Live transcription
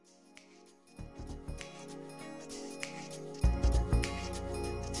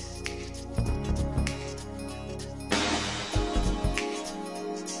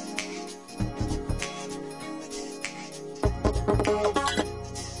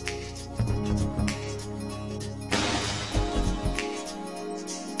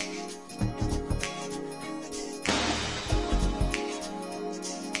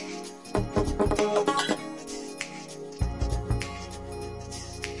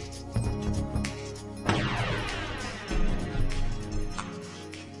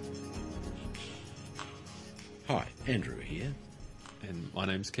Andrew here. And my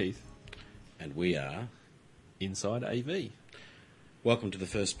name's Keith. And we are Inside AV. Welcome to the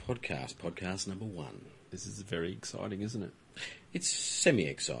first podcast number 1. This is very exciting, isn't it? It's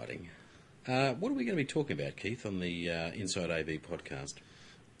semi-exciting. What are we going to be talking about, Keith, on the Inside AV podcast?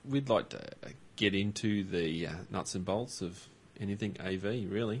 We'd like to get into the nuts and bolts of anything AV,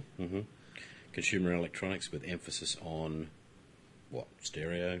 really. Mm-hmm. Consumer electronics with emphasis on, what,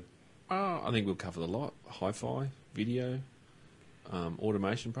 stereo? I think we'll cover the lot. Hi-fi, video,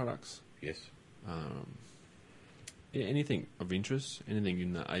 automation products. Yes. Anything of interest, anything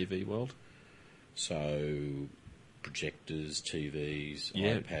in the AV world. So, projectors, TVs,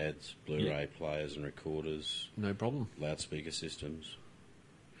 iPads, Blu-ray players and recorders. No problem. Loudspeaker systems.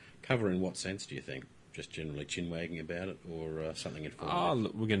 Cover in what sense, do you think? Just generally chin-wagging about it, or something informative?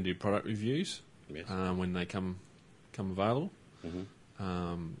 Look, we're going to do product reviews when they come available.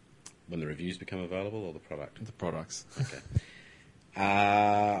 Mm-hmm. When the reviews become available, or the product? The products. Okay.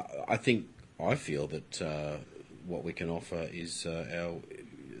 I feel that what we can offer is our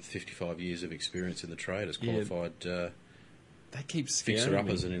 55 years of experience in the trade as qualified that keeps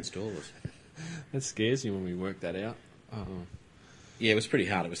fixer-uppers and installers. That scares you when we work that out. Yeah, it was pretty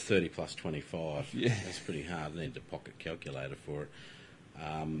hard. It was 30 plus 25. Yeah. It was pretty hard. I needed a pocket calculator for it.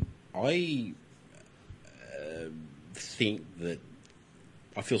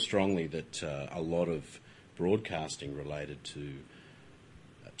 I feel strongly that a lot of broadcasting related to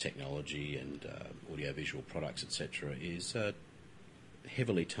technology and audiovisual products, etc., is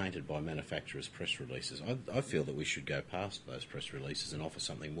heavily tainted by manufacturers' press releases. I feel that we should go past those press releases and offer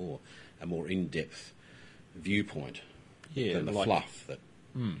something more, a more in-depth viewpoint than the fluff that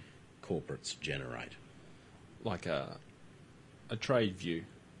corporates generate. Like a trade view.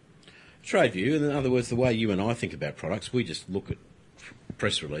 Trade view, in other words, the way you and I think about products, we just look at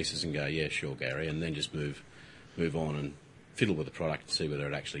press releases and go, yeah, sure, Gary, and then just move on and fiddle with the product to see whether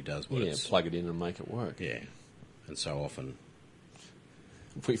it actually does what it's... plug it in and make it work. Yeah, and so often...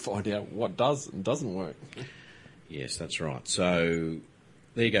 we find out what does and doesn't work. Yes, that's right. So,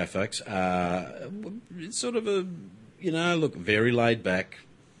 there you go, folks. It's sort of a, very laid back,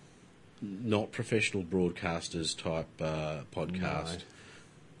 not professional broadcasters type podcast. No.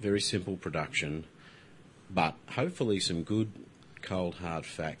 Very simple production, but hopefully some good, cold, hard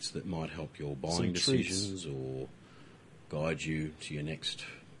facts that might help your buying decisions or guide you to your next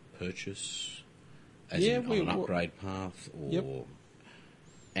purchase on an upgrade path or...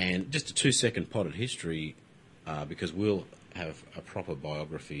 And just a 2-second potted history, because we'll have a proper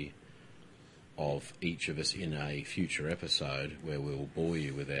biography of each of us in a future episode where we'll bore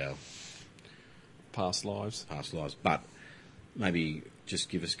you with our past lives. But maybe just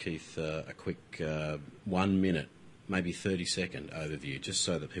give us, Keith, a quick 1 minute, maybe 30-second overview, just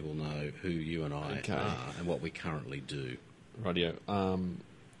so that people know who you and I are and what we currently do. Radio.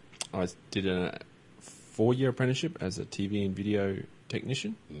 I did a 4-year apprenticeship as a TV and video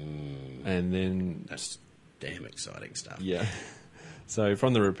technician, and then that's damn exciting stuff. Yeah. So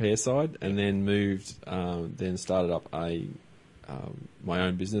from the repair side, and then moved, then started up my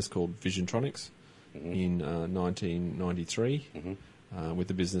own business called Visiontronics in 1993 with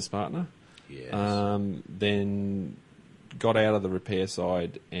a business partner. Yes. Then got out of the repair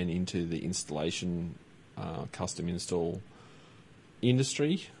side and into the installation, custom install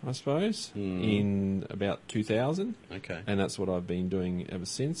industry, I suppose, in about 2000. Okay. And that's what I've been doing ever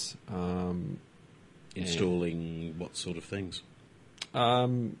since. Installing what sort of things?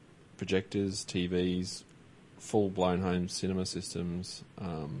 Projectors, TVs, full-blown home cinema systems.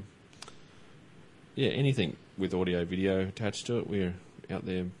 Anything with audio, video attached to it. We're out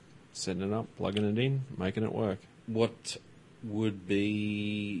there setting it up, plugging it in, making it work. What would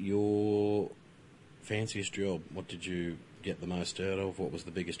be your fanciest job? What did you get the most out of? What was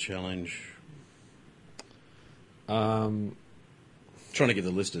the biggest challenge? Trying to give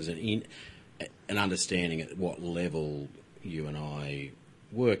the listeners an understanding at what level you and I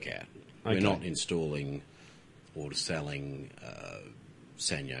work at. Okay. We're not installing or selling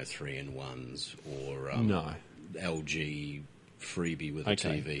Sanyo 3-in-1s or LG freebie with a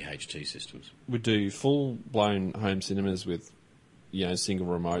TV HT systems. We do full-blown home cinemas with single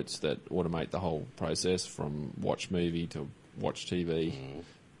remotes that automate the whole process from watch movie to watch TV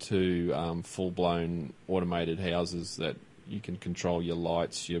to full-blown automated houses that you can control your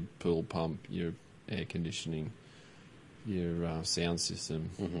lights, your pool pump, your air conditioning, your sound system,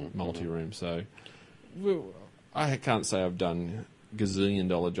 multi-room. So I can't say I've done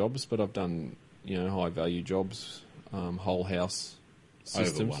gazillion-dollar jobs, but I've done high-value jobs, whole house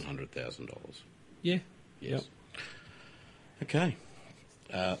systems. Over $100,000. Yeah. Yes. Yep. Okay.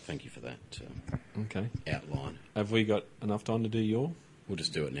 Thank you for that Okay. outline. Have we got enough time to do your? We'll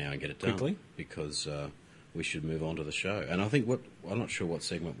just do it now and get it done. Quickly? Because we should move on to the show. And I think I'm not sure what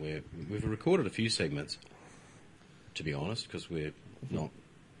segment we've recorded a few segments, to be honest, because we're not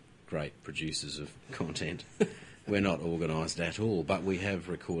great producers of content. We're not organised at all, but we have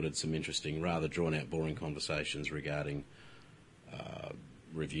recorded some interesting, rather drawn-out, boring conversations regarding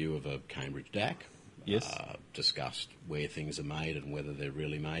review of a Cambridge DAC. Yes. Discussed where things are made and whether they're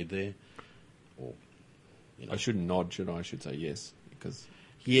really made there. Or, I shouldn't nod, should I? I should say yes, because...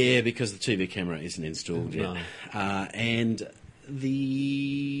 Yeah, because the TV camera isn't installed yet. No. And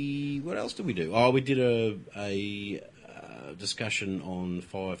what else did we do? Oh, we did a discussion on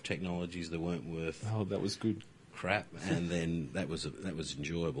 5 technologies that weren't worth Oh, that was good. crap, and then that was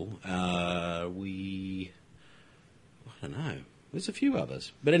enjoyable. I don't know. There's a few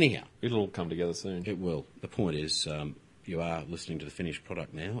others, but anyhow, It'll all come together soon. it will. The point is, you are listening to the finished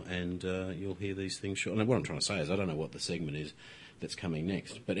product now, and you'll hear these things short. And what I'm trying to say is, I don't know what the segment is that's coming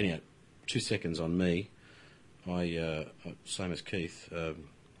next. But anyhow, 2 seconds on me. I same as Keith,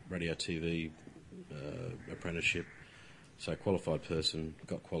 radio TV apprenticeship. So qualified person,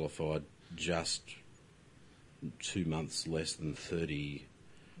 got qualified just 2 months less than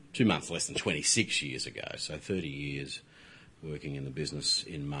 26 years ago. So 30 years working in the business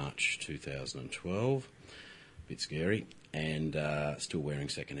in March 2012. Bit scary. And still wearing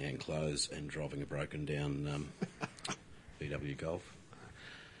second-hand clothes and driving a broken down VW Golf.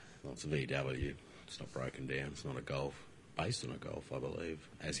 Well, it's a VW. It's not broken down. It's not a Golf. Based on a Golf, I believe,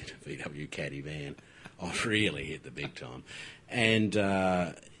 as in a VW Caddy van. I've really hit the big time. And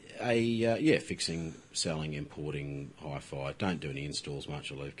fixing, selling, importing hi-fi. Don't do any installs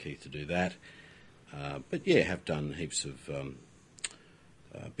much. I'll leave Keith to do that. But yeah, have done heaps of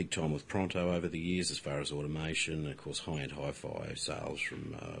big time with Pronto over the years as far as automation. And of course, high-end hi-fi sales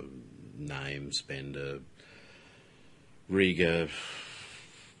from Name, Spender, Riga,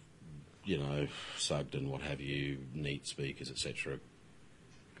 Sugden, what have you, Neat speakers, etc.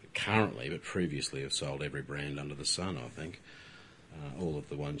 Currently, but previously have sold every brand under the sun, I think. All of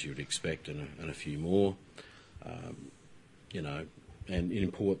the ones you would expect and a few more. And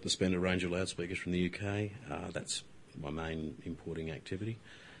import the Spender range of loudspeakers from the UK. That's my main importing activity.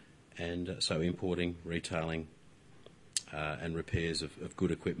 And so importing, retailing, and repairs of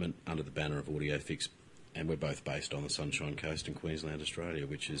good equipment under the banner of Audio Fix. And we're both based on the Sunshine Coast in Queensland, Australia,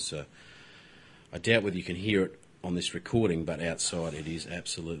 which is, I doubt whether you can hear it on this recording, but outside it is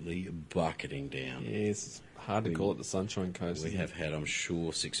absolutely bucketing down. Yes, it's hard to call it the Sunshine Coast. We have had, I'm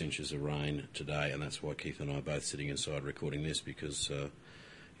sure, 6 inches of rain today, and that's why Keith and I are both sitting inside recording this, because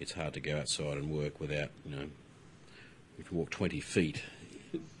it's hard to go outside and work without, if you walk 20 feet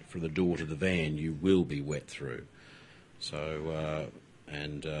from the door to the van, you will be wet through. So,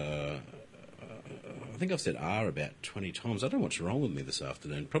 I think I've said R about 20 times. I don't know what's wrong with me this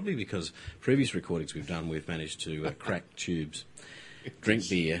afternoon. Probably because previous recordings we've done, we've managed to crack tubes, drink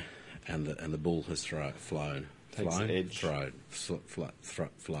beer, and the bull has flown. Takes the edge. Flowed.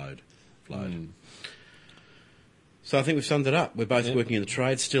 So I think we've summed it up. We're both working in the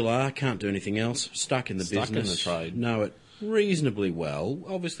trade, still are, can't do anything else, stuck in the business. In the trade. Know it reasonably well.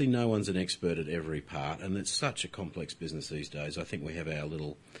 Obviously no one's an expert at every part, and it's such a complex business these days. I think we have our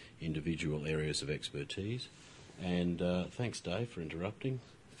little individual areas of expertise. And thanks, Dave, for interrupting.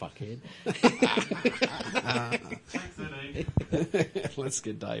 Fuckhead. Let's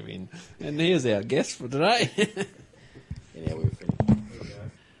get Dave in. And here's our guest for today. Anyhow, we were finished.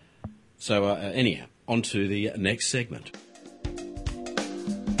 So, anyhow, on to the next segment.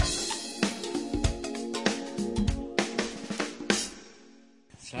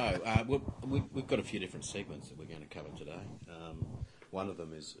 So, we've got a few different segments that we're going to cover today. One of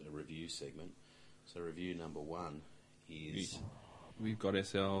them is a review segment. So, review number 1 is... We've got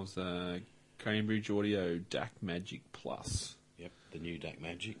ourselves Cambridge Audio DAC Magic Plus. Yep, the new DAC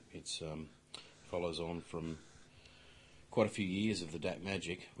Magic. It follows on from quite a few years of the DAC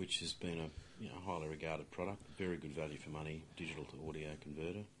Magic, which has been a highly regarded product. Very good value for money. Digital to audio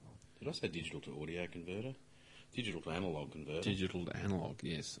converter. Did I say digital to audio converter? Digital to analog converter. Digital to analog,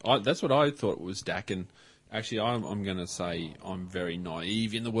 yes. That's what I thought was DAC, and actually I'm going to say I'm very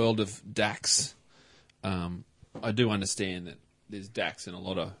naive in the world of DACs. I do understand that there's DACs in a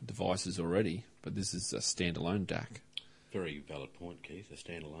lot of devices already, but this is a standalone DAC. Very valid point, Keith. A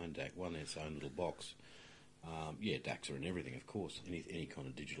standalone DAC, one in its own little box. DACs are in everything, of course. Any kind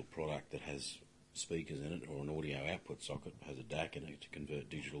of digital product that has speakers in it or an audio output socket has a DAC in it to convert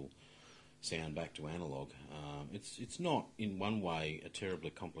digital sound back to analog. It's not, in one way, a terribly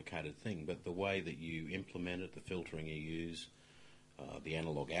complicated thing, but the way that you implement it, the filtering you use, the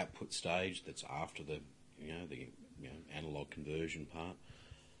analog output stage that's after the analog conversion part.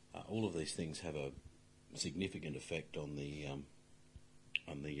 All of these things have a significant effect on the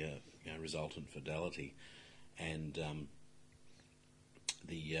resultant fidelity, and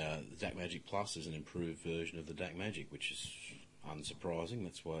the DAC Magic Plus is an improved version of the DAC Magic, which is unsurprising.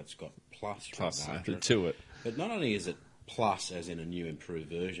 That's why it's got plus added to it. But not only is it plus as in a new improved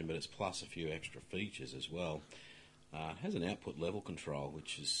version, but it's plus a few extra features as well. It has an output level control,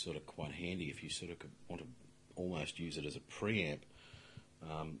 which is sort of quite handy if you sort of want to almost use it as a preamp.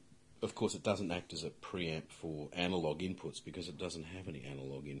 Of course, it doesn't act as a preamp for analog inputs because it doesn't have any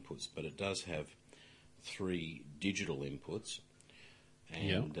analog inputs, but it does have 3 digital inputs.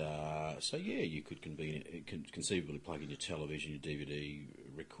 And so, you could conceivably plug in your television, your DVD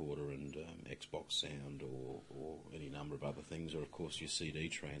recorder, and Xbox sound, or any number of other things, or of course your CD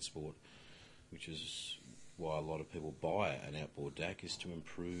transport, which is why a lot of people buy an outboard DAC, is to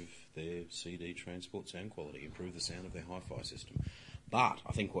improve their CD transport sound quality, improve the sound of their hi-fi system. But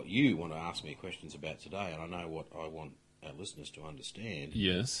I think what you want to ask me questions about today, and I know what I want our listeners to understand.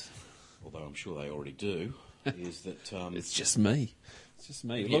 Yes. Although I'm sure they already do, is that it's just me. It's just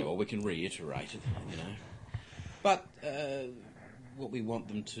me. Yeah, well, we can reiterate it, But what we want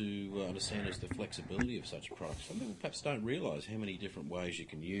them to understand is the flexibility of such a product. Some people perhaps don't realise how many different ways you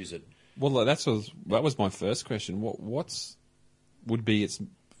can use it. Well, that was my first question. What would be its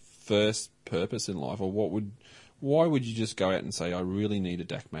first purpose in life, or why would you just go out and say, I really need a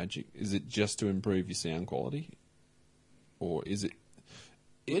DAC Magic? Is it just to improve your sound quality, or is it?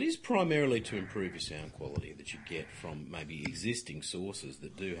 It is primarily to improve your sound quality that you get from maybe existing sources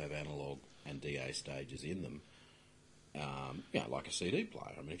that do have analog and DA stages in them. Like a CD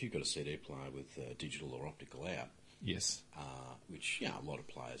player. I mean, if you've got a CD player with digital or optical out, yes, which a lot of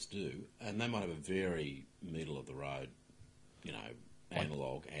players do, and they might have a very middle of the road,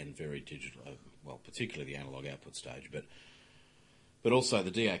 analog and very digital. Particularly the analog output stage, but also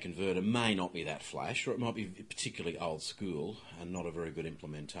the DA converter may not be that flash, or it might be particularly old school and not a very good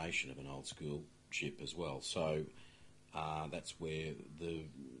implementation of an old school chip as well. So that's where the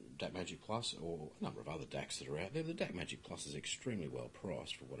DAC Magic Plus, or a number of other DACs that are out there, the DAC Magic Plus is extremely well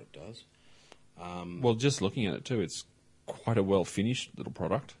priced for what it does. Well, just looking at it too, it's quite a well finished little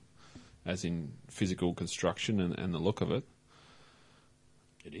product, as in physical construction and the look of it.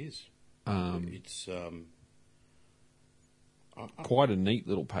 It is. It's quite a neat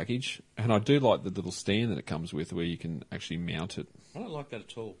little package, and I do like the little stand that it comes with where you can actually mount it. I don't like that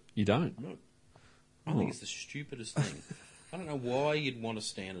at all. You don't? No. I think it's the stupidest thing. I don't know why you'd want to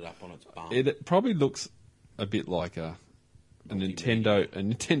stand it up on its bum. It probably looks a bit like a Nintendo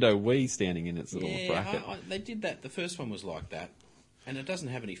Wii standing in its little bracket. They did that. The first one was like that. And it doesn't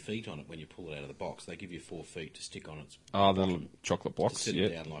have any feet on it when you pull it out of the box. They give you 4 feet to stick on its. Oh, the little chocolate box. To sit it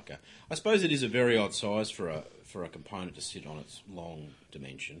down like a. I suppose it is a very odd size for a component to sit on its long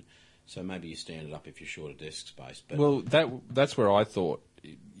dimension. So maybe you stand it up if you're short of desk space. But well, that's where I thought,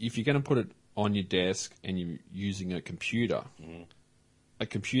 if you're going to put it on your desk and you're using a computer, a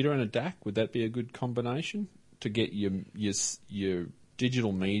computer and a DAC, would that be a good combination to get your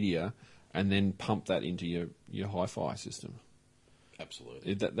digital media and then pump that into your hi-fi system?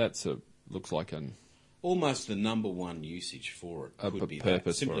 Absolutely. Looks like an almost the number one usage for it could be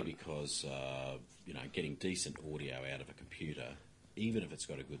that, simply because getting decent audio out of a computer, even if it's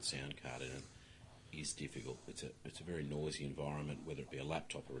got a good sound card in it, is difficult. It's a very noisy environment, whether it be a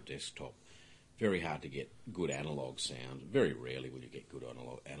laptop or a desktop. Very hard to get good analog sound. Very rarely will you get good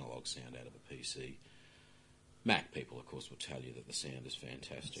analog sound out of a PC. Mac people, of course, will tell you that the sound is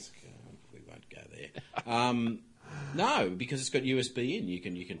fantastic. We won't go there. No, because it's got USB in. You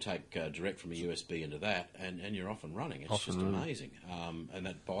can take direct from a USB into that, and you're off and running. It's just amazing. And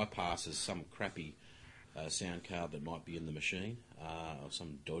that bypasses some crappy sound card that might be in the machine, or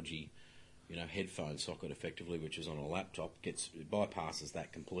some dodgy, headphone socket, effectively, which is on a laptop. It bypasses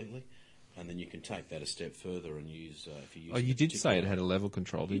that completely, and then you can take that a step further and use. If you use. Oh, you did say it had a level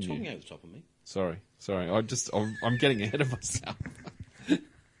control, didn't you? You're talking over the top of me. Sorry. I'm getting ahead of myself.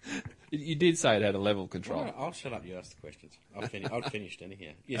 You did say it had a level control. Well, I'll shut up. You ask the questions. I've finished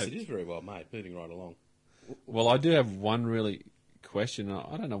anyhow. Yes, it is very well made. Moving right along. Well, I do have one really question.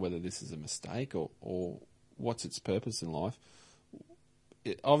 I don't know whether this is a mistake or what's its purpose in life.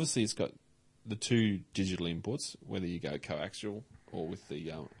 Obviously, it's got the 2 digital inputs, whether you go coaxial or with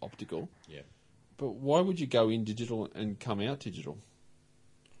the optical. Yeah. But why would you go in digital and come out digital?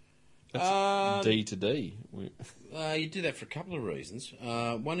 That's D to D. You do that for a couple of reasons.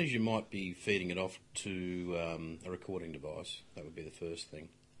 One is you might be feeding it off to a recording device. That would be the first thing.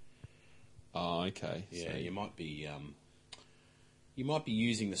 Oh, okay. Yeah, so you might be you might be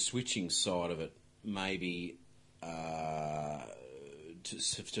using the switching side of it maybe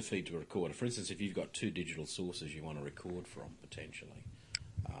to feed to a recorder. For instance, if you've got two digital sources you want to record from, potentially,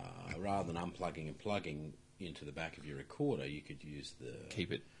 rather than unplugging and plugging into the back of your recorder, you could use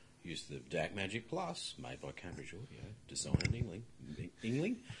the DAC Magic Plus, made by Cambridge Audio, designed in England.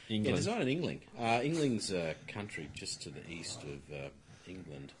 England. Yeah, designed in England. England's a country just to the east of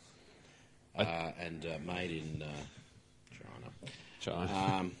England, and made in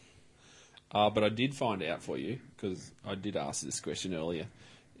China. But I did find out for you, because I did ask this question earlier.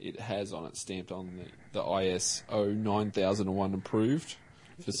 It has on it stamped on the ISO 9001 approved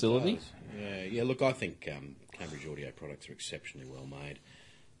facility. Yeah. Look, I think Cambridge Audio products are exceptionally well made.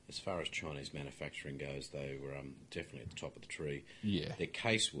 As far as Chinese manufacturing goes, they were definitely at the top of the tree. Yeah. Their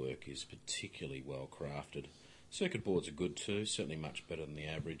casework is particularly well crafted. Circuit boards are good too, certainly much better than the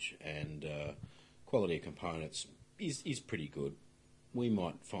average, and quality of components is pretty good. We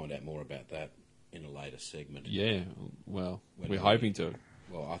might find out more about that in a later segment. Yeah, well, we're hoping to.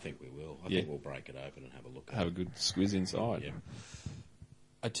 Well, I think we will. I think we'll break it open and have a look at it. Have a good squiz inside. Yeah.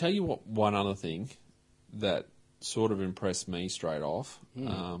 I tell you what, one other thing that sort of impressed me straight off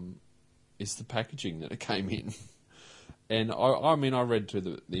is the packaging that it came in. And I mean, I read through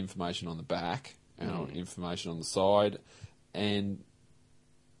the information on the back and information on the side, and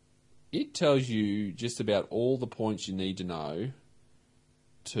it tells you just about all the points you need to know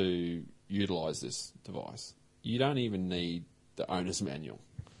to utilise this device. You don't even need the owner's manual.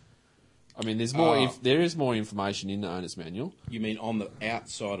 I mean, there's more. There is more information in the owner's manual. You mean on the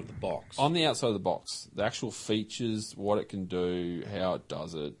outside of the box? On the outside of the box, the actual features, what it can do, how it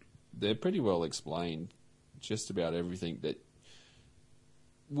does it, they're pretty well explained. Just about everything that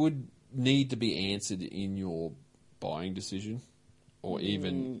would need to be answered in your buying decision, or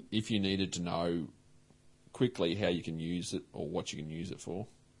even if you needed to know quickly how you can use it or what you can use it for.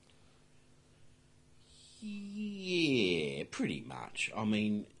 Yeah, pretty much. I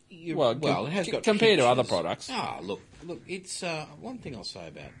mean, it has got compared pictures. to other products. Look. It's one thing I'll say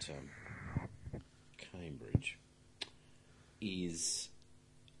about Cambridge is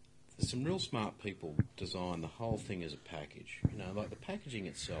some real smart people design the whole thing as a package. You know, like the packaging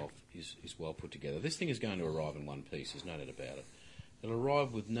itself is well put together. This thing is going to arrive in one piece. There's no doubt about it. It'll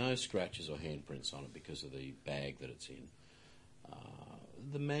arrive with no scratches or handprints on it because of the bag that it's in.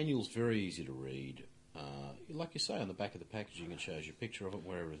 The manual's very easy to read. Like you say, on the back of the packaging, it shows you a picture of it,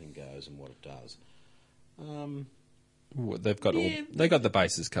 where everything goes and what it does. They've got the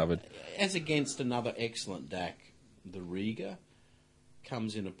bases covered. As against another excellent DAC, the Riga,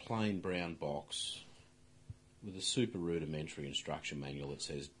 comes in a plain brown box with a super rudimentary instruction manual that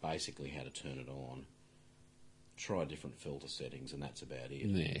says basically how to turn it on, try different filter settings, and that's about it.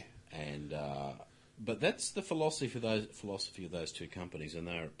 Yeah. And but that's the philosophy of those two companies, and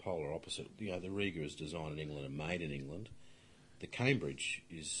they're polar opposite. You know, the Riga is designed in England and made in England. The Cambridge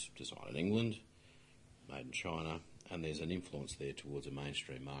is designed in England, made in China, and there's an influence there towards a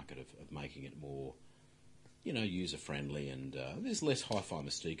mainstream market of making it more, user-friendly, and there's less hi-fi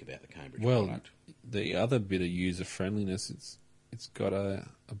mystique about the Cambridge product. The other bit of user-friendliness, it's got a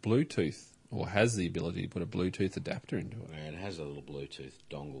Bluetooth, or has the ability to put a Bluetooth adapter into it. And it has a little Bluetooth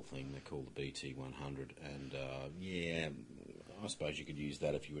dongle thing they call the BT100, and I suppose you could use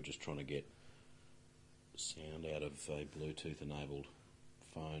that if you were just trying to get sound out of a Bluetooth-enabled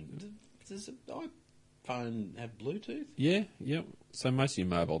phone. Does an iPhone have Bluetooth? Yeah. So most of your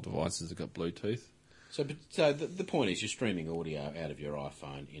mobile devices have got Bluetooth. So the point is you're streaming audio out of your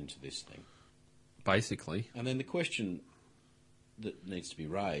iPhone into this thing. Basically. And then the question that needs to be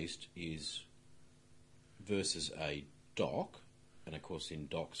raised is versus a dock, and of course in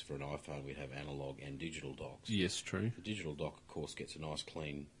docks for an iPhone we'd have analog and digital docks. Yes, true. The digital dock, of course, gets a nice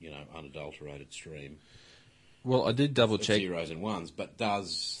clean, unadulterated stream. Well, I did double check. Zeros and ones, but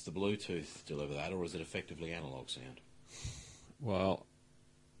does the Bluetooth deliver that, or is it effectively analog sound? Well,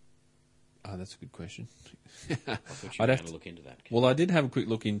 that's a good question. I thought you were going to look into that. Well, I did have a quick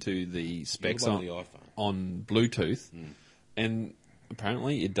look into the specs on Bluetooth, and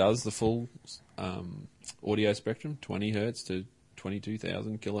apparently it does the full audio spectrum, 20 hertz to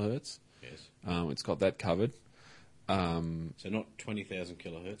 22,000 kilohertz. Yes. It's got that covered. So not 20,000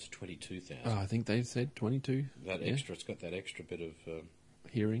 kilohertz, 22,000. I think they said 22. It's got that extra bit of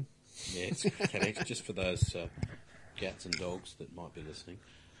hearing. Yeah, it's got that extra, just for those cats and dogs that might be listening.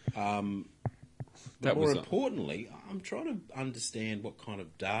 But more importantly, I'm trying to understand what kind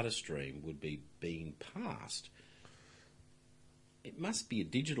of data stream would be being passed. It must be a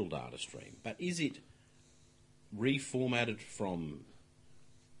digital data stream, but is it reformatted from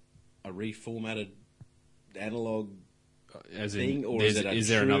a reformatted analog As thing, in, or is it a is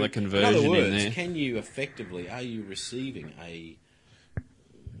there true- another conversion In other words, in there? can you effectively, are you receiving a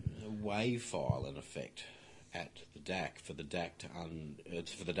WAV file in effect at the DAC for the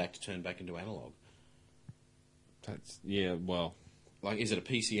DAC to turn back into analog? Well, Like, is it a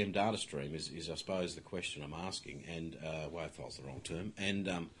PCM data stream? Is I suppose the question I'm asking. And WAV file's the wrong term. And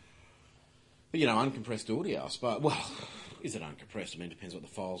uncompressed audio. I suppose. Well, is it uncompressed? I mean, it depends what the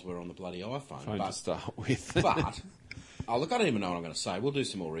files were on the bloody iPhone. to start with. But I don't even know what I'm going to say. We'll do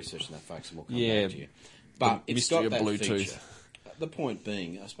some more research on that, folks, and we'll come Yeah, back to you. But the it's got mystery that of Bluetooth. feature. The point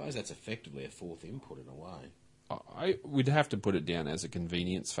being, I suppose that's effectively a fourth input in a way. I would have to put it down as a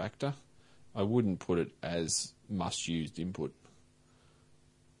convenience factor. I wouldn't put it as must-used input.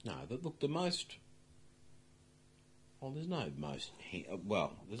 No, look, the most... Well, there's no most...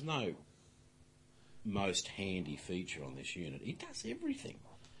 there's no most handy feature on this unit. It does everything.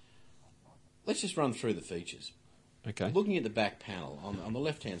 Let's just run through the features. Okay. Looking at the back panel, on the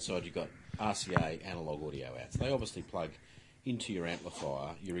left-hand side, you've got RCA analog audio outs. They obviously plug into your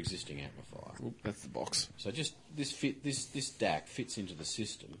amplifier, your existing amplifier. Oop, that's the box. So just this DAC fits into the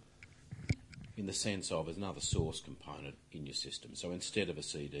system in the sense of as another source component in your system. So instead of a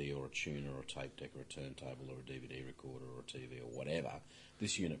CD or a tuner or a tape deck or a turntable or a DVD recorder or a TV or whatever,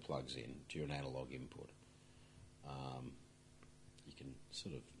 this unit plugs in to an analog input. You can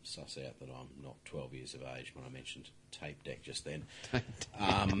sort of suss out that I'm not 12 years of age when I mentioned tape deck just then.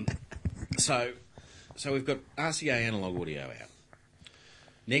 So we've got RCA analog audio out.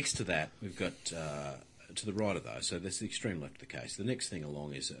 Next to that, we've got, to the right of those, so that's the extreme left of the case. The next thing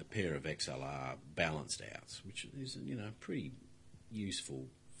along is a pair of XLR balanced outs, which is, a pretty useful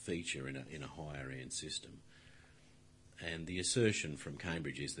feature in a higher end system. And the assertion from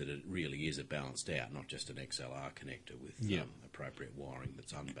Cambridge is that it really is a balanced out, not just an XLR connector with appropriate wiring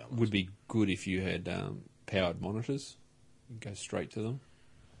that's unbalanced. Would be good if you had powered monitors. You go straight to them.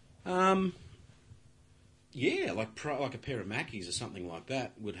 Yeah, like a pair of Mackies or something like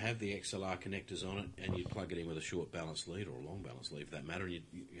that would have the XLR connectors on it, and you'd plug it in with a short balanced lead or a long balanced lead for that matter, and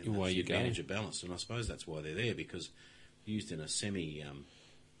you'd manage a balance. And I suppose that's why they're there, because used in a semi-pro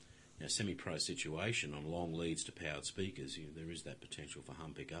situation on long leads to powered speakers, there is that potential for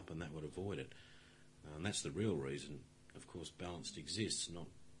hum pickup, and that would avoid it. And that's the real reason, of course, balanced exists, not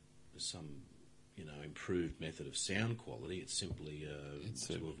as some improved method of sound quality. It's simply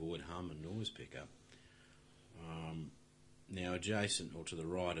to avoid hum and noise pickup. Now, adjacent or to the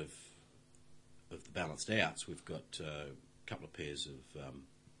right of the balanced outs, we've got a couple of pairs of...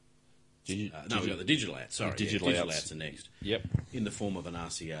 we've got the digital outs. Sorry, digital outs are next. Yep. In the form of an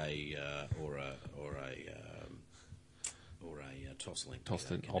RCA or a Toslink.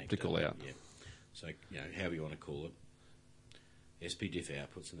 Toslink optical out. Yeah. So, however you want to call it. SPDIF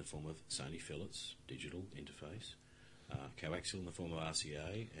outputs in the form of Sony Philips digital interface. Coaxial in the form of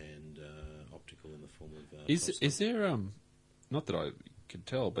RCA, and optical in the form of... Is there, not that I could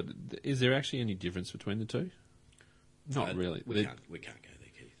tell, but is there actually any difference between the two? Not really. We can't go there,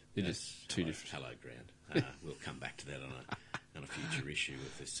 Keith. They're just two different... Hello, ground. We'll come back to that on a future issue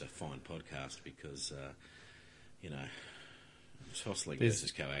of this fine podcast, because, Toslink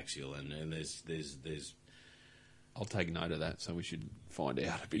versus coaxial, and there's I'll take note of that, so we should find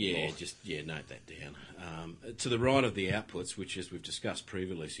out a bit more. Note that down. To the right of the outputs, which, as we've discussed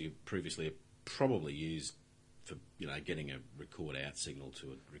previously are probably used for getting a record out signal to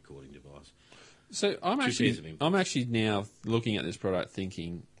a recording device. So I'm actually now looking at this product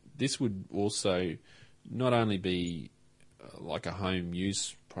thinking this would also not only be like a home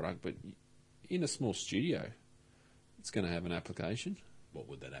use product, but in a small studio, it's going to have an application. What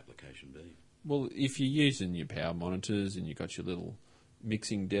would that application be? Well, if you're using your power monitors and you've got your little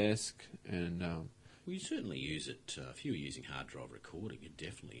mixing desk and... well, you certainly use it. If you were using hard drive recording, you'd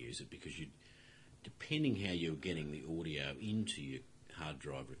definitely use it, because depending how you're getting the audio into your hard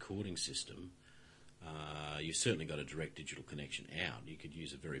drive recording system, you've certainly got a direct digital connection out. You could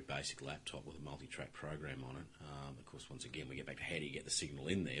use a very basic laptop with a multi-track program on it. Of course, once again, we get back to how do you get the signal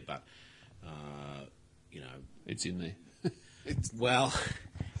in there, but, It's in there. Well,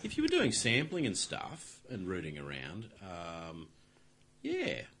 if you were doing sampling and stuff and rooting around,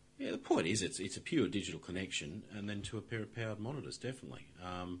 the point is it's a pure digital connection, and then to a pair of powered monitors, definitely.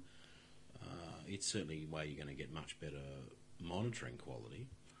 It's certainly a way you're going to get much better monitoring quality.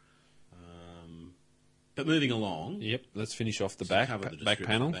 But moving along... Yep, let's finish off the back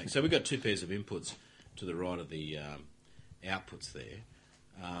panel. So we've got two pairs of inputs to the right of the outputs there.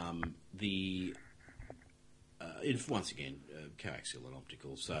 Once again, coaxial and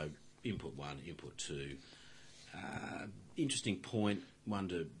optical. So input 1, input 2. Interesting point. one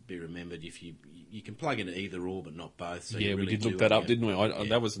to be remembered. If you can plug in either or, but not both. So yeah, you we really did look do that up, only didn't we? have-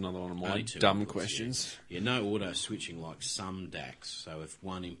 That was another one of my only two dumb inputs, questions. Yeah. No auto switching like some DACs. So if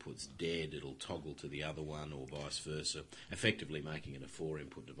one input's dead, it'll toggle to the other one, or vice versa, effectively making it a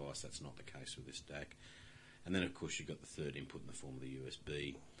 4-input device. That's not the case with this DAC. And then, of course, you've got the third input in the form of the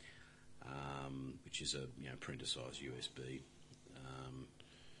USB, which is a printer-sized USB.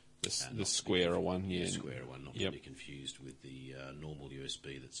 The squarer one, yeah. The squarer one, not Yep. to be confused with the normal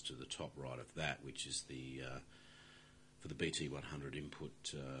USB that's to the top right of that, which is the for the BT100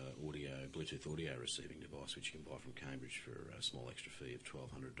 input Bluetooth audio receiving device, which you can buy from Cambridge for a small extra fee of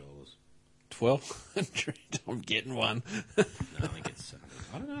 $1,200. 1,200. I'm getting one. No, I think it's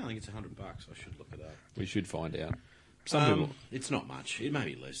I don't know. I think it's $100. I should look it up. We should find out. Some people. It's not much. It may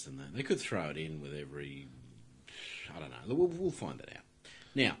be less than that. They could throw it in with every. I don't know. We'll find that out.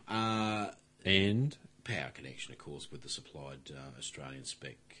 Now, And power connection, of course, with the supplied Australian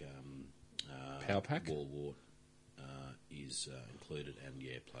spec Power pack? wall wart is included, and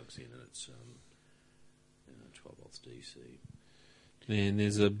plugs in, and it's 12 volts DC. then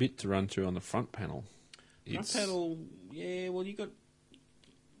there's a bit to run through on the front panel. Front panel, well, you've got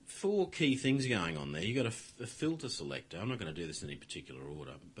 4 key things going on there. You've got a filter selector. I'm not going to do this in any particular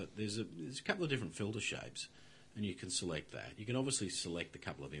order, but there's a couple of different filter shapes, and you can select that. You can obviously select a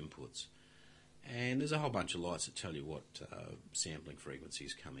couple of inputs, and there's a whole bunch of lights that tell you what sampling frequency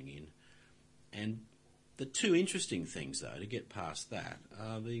is coming in. And the 2 interesting things, though, to get past that,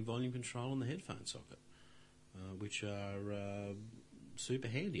 are the volume control and the headphone socket, which are super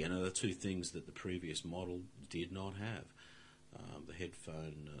handy, and are the 2 things that the previous model did not have. The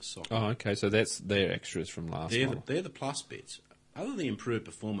headphone socket. Oh, okay, so that's their extras from last model. They're the plus bits. Other than the improved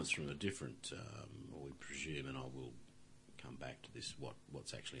performance from a different, or we presume, and I will come back to this,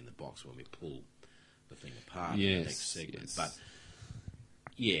 what's actually in the box when we pull the thing apart in the next segment. Yes.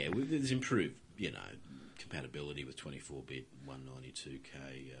 But, there's improved, compatibility with 24-bit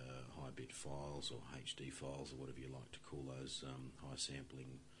 192K high-bit files, or HD files, or whatever you like to call those high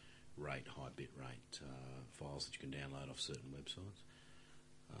sampling rate, high bit rate files that you can download off certain websites.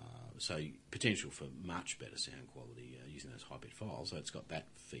 So potential for much better sound quality using those high bit files. So it's got that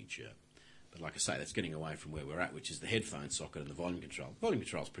feature. But like I say, that's getting away from where we're at, which is the headphone socket and the volume control. The volume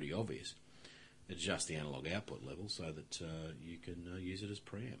control is pretty obvious. Adjust the analog output level so that you can use it as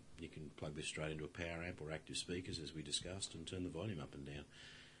preamp. You can plug this straight into a power amp or active speakers, as we discussed, and turn the volume up and down.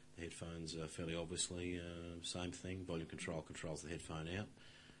 The headphones are fairly obviously same thing. Volume control controls the headphone out,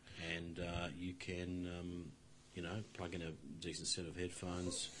 and you can plug in a decent set of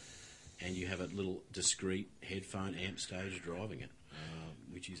headphones, and you have a little discrete headphone amp stage driving it,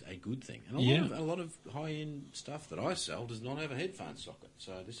 which is a good thing. And a lot of high-end stuff that I sell does not have a headphone socket,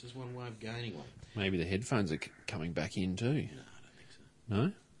 so this is one way of gaining one. Maybe the headphones are coming back in too. No, I don't think so.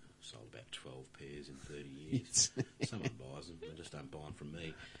 No? Sold about 12 pairs in 30 years. Someone buys them, they just don't buy them from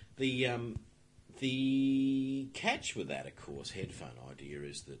me. The catch with that, of course, headphone idea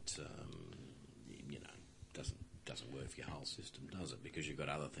is that doesn't work for your whole system, does it? Because you've got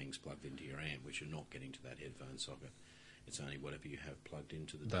other things plugged into your amp which are not getting to that headphone socket. It's only whatever you have plugged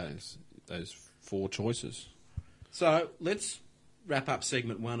into the those 4 choices. So let's wrap up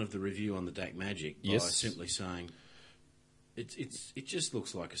segment 1 of the review on the DAC Magic by simply saying it just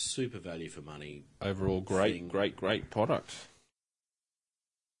looks like a super value for money. Overall, great product.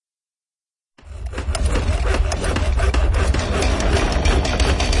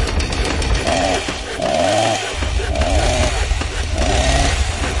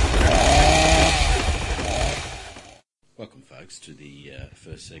 Welcome, folks, to the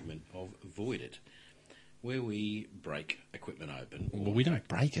first segment of Void It, where we break equipment open. Well, we don't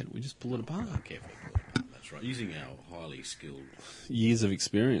break it; we just pull it apart. Carefully pull it apart. That's right. Using our highly skilled, Years of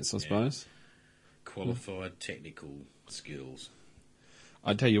experience, I suppose. qualified technical skills.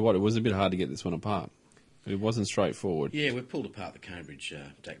 I tell you what, it was a bit hard to get this one apart. It wasn't straightforward. Yeah, we've pulled apart the Cambridge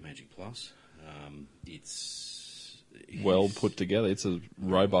DAC Magic Plus. It's Well put together. It's a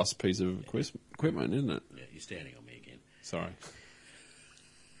robust piece of equipment, isn't it? Yeah, you're standing on me again. Sorry.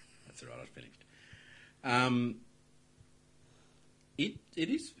 That's all right. I've finished. It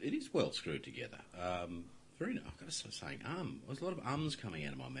is well screwed together. Very. I've got to start saying there's a lot of ums coming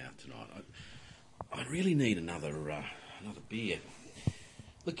out of my mouth tonight. I really need another beer.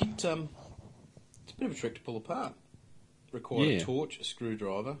 Look, it's a bit of a trick to pull apart. Require a torch, a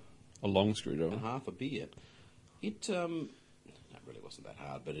screwdriver, A long screwdriver. and half a beer. It really wasn't that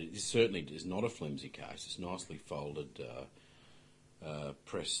hard, but it certainly is not a flimsy case. It's nicely folded,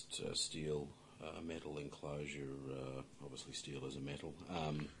 pressed steel, metal enclosure. Obviously, steel is a metal.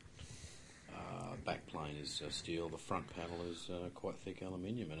 backplane is steel. The front panel is quite thick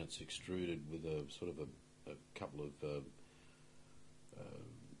aluminium, and it's extruded with a sort of a couple of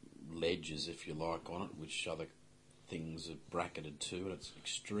ledges, if you like, on it, which other things are bracketed to, and it's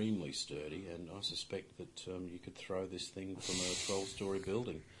extremely sturdy. And I suspect that you could throw this thing from a 12-storey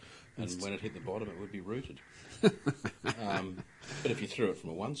building, and when it hit the bottom, it would be rooted. But if you threw it from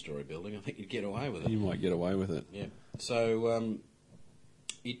a 1-storey building, I think you'd get away with it. You might get away with it. Yeah. So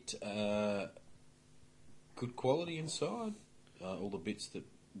it good quality inside. All the bits that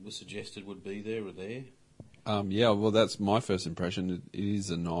were suggested would be there are there. Yeah, well, that's my first impression. It is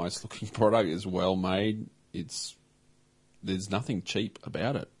a nice looking product. It's well made. There's nothing cheap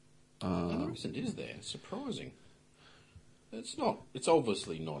about it. No, there isn't, is there? It's surprising. It's not. It's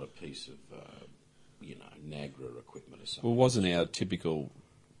obviously not a piece of, Nagra equipment or something. Well, it wasn't our typical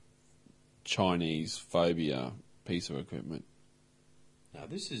Chinese phobia piece of equipment. Now,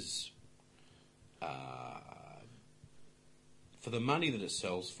 this is for the money that it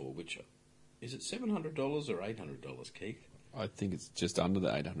sells for, which is it $700 or $800, Keith? I think it's just under the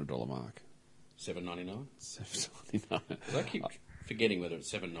 $800 mark. $7.99. $7.99. I keep forgetting whether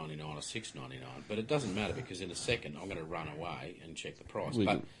it's $7.99 or $6.99, but it doesn't matter because in a second I'm going to run away and check the price.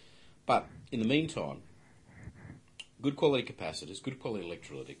 But in the meantime, good quality capacitors, good quality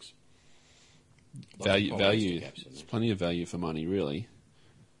electrolytics. Value. There's plenty of value for money, really,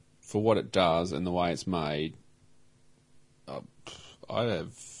 for what it does and the way it's made. I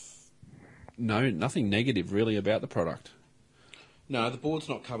have nothing negative really about the product. No, the board's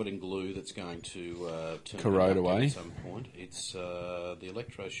not covered in glue that's going to corrode away at some point. It's the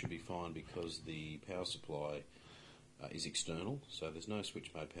electrodes should be fine because the power supply is external, so there's no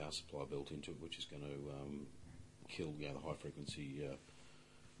switch mode power supply built into it, which is going to kill the high frequency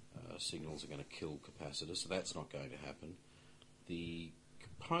signals are going to kill capacitors, so that's not going to happen. The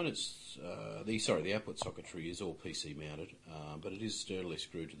components, the output circuitry is all PC mounted, but it is sturdily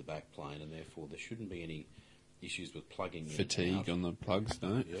screwed to the back plane, and therefore there shouldn't be any issues with plugging fatigue on the plugs,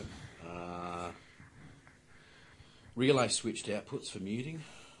 no? Yep. Relay switched outputs for muting,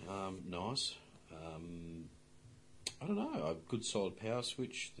 nice. I don't know, a good solid power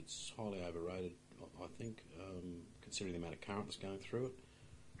switch that's highly overrated, I think, considering the amount of current that's going through it.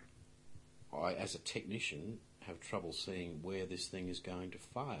 I, as a technician, have trouble seeing where this thing is going to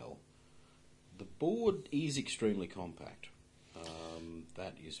fail. The board is extremely compact.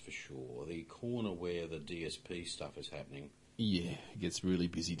 That is for sure. The corner where the DSP stuff is happening... Yeah, it gets really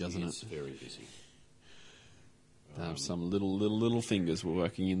busy, doesn't it? It's very busy. They have some little fingers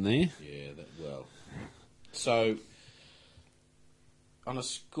working in there. Yeah, well... So, on a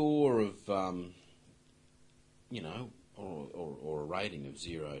score of, or a rating of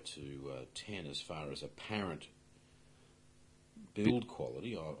 0 to 10 as far as apparent build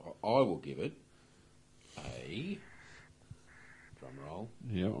quality, I will give it a... Drum roll.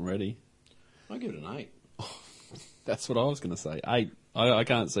 Yeah, I'm ready. I'll give it an 8. That's what I was going to say. 8. I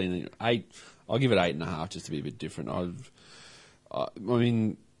can't see anything. 8. I'll give it 8.5 just to be a bit different. I'll give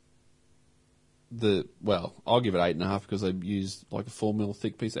it 8.5 because they used like a 4mm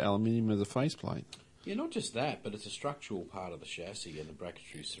thick piece of aluminium as a faceplate. Yeah, not just that, but it's a structural part of the chassis and the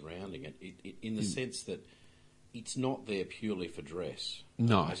bracketry surrounding it, in the sense that it's not there purely for dress.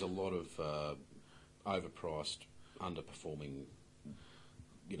 No. There's a lot of overpriced, underperforming,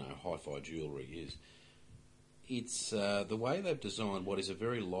 hi-fi jewellery is. It's the way they've designed what is a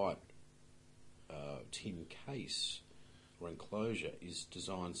very light tin case or enclosure is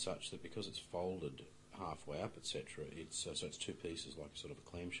designed such that because it's folded halfway up, etc., so it's two pieces like sort of a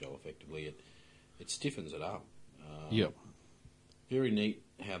clamshell effectively, it stiffens it up. Yep. Very neat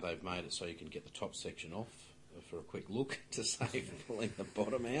how they've made it so you can get the top section off for a quick look to save pulling the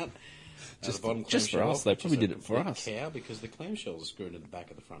bottom out. Just, the bottom just for us, they probably did it for us. Because the clamshells are screwed into the back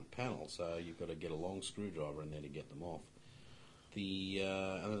of the front panel, so you've got to get a long screwdriver in there to get them off.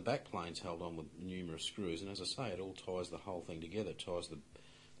 And the back plane's held on with numerous screws, and as I say, it all ties the whole thing together. It ties the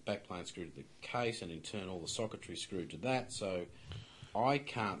back plane screwed to the case, and in turn all the socketry screwed to that, so I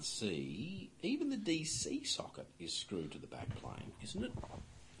can't see... Even the DC socket is screwed to the back plane, isn't it?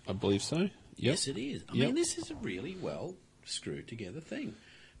 I believe so. Yep. Yes, it is. I mean, this is a really well screwed together thing.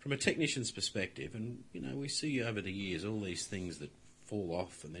 From a technician's perspective, and, we see over the years all these things that fall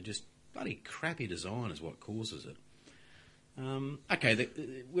off, and they're just bloody crappy design is what causes it.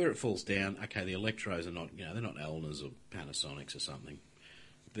 Where it falls down, the electrodes are not, they're not Elners or Panasonics or something.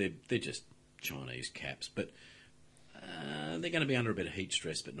 They're just Chinese caps, but they're going to be under a bit of heat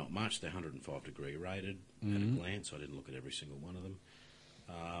stress, but not much. They're 105 degree rated at a glance. I didn't look at every single one of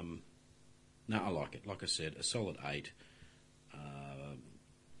them. No, I like it. Like I said, a solid 8.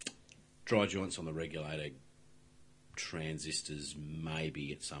 dry joints on the regulator, transistors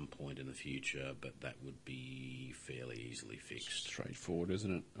maybe at some point in the future, but that would be fairly easily fixed. Straightforward, isn't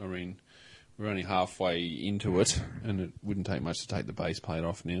it? I mean, we're only halfway into it, and it wouldn't take much to take the base plate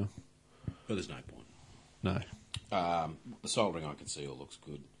off now. But there's no point. No. The soldering I can see all looks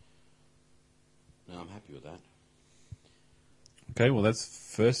good. No, I'm happy with that. Okay, well,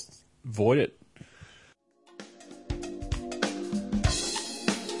 that's first. Void it.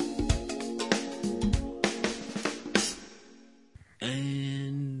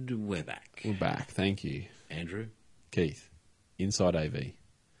 And we're back. We're back. Thank you. Andrew, Keith, Inside AV.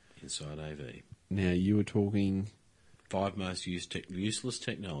 Inside AV. Now, you were talking 5 most useless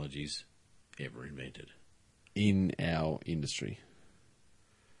technologies ever invented. in our industry.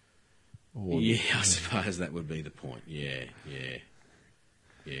 Or Yeah, I suppose that would be the point. Yeah,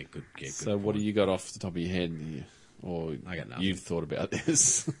 good. So what do you got off the top of your head? Or I got nothing. you've thought about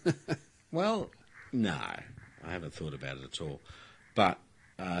this? Well, no, I haven't thought about it at all. But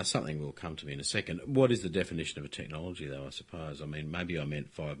something will come to me in a second. What is the definition of a technology, though, I suppose? I mean, maybe I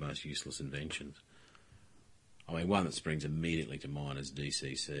meant 5 most useless inventions. I mean, one that springs immediately to mind is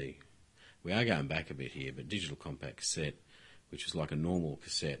DCC. We are going back a bit here, but digital compact cassette, which was like a normal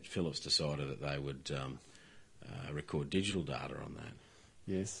cassette, Philips decided that they would record digital data on that.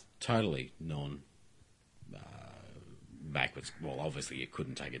 Yes. Totally backwards. Well, obviously you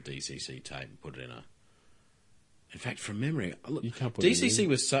couldn't take a DCC tape and put it in a... In fact, from memory, look, You can't put it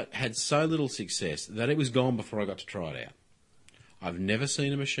DCC had so little success that it was gone before I got to try it out. I've never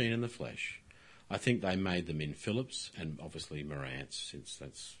seen a machine in the flesh. I think they made them in Philips and obviously Marantz, since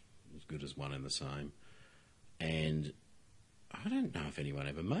that's as good as one and the same. And I don't know if anyone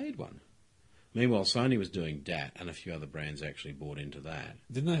ever made one. Meanwhile, Sony was doing DAT, and a few other brands actually bought into that.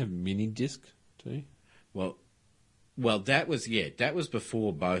 Didn't they have mini disc too? Well, that was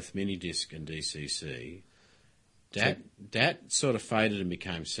before both Minidisc and DCC. DAT sort of faded and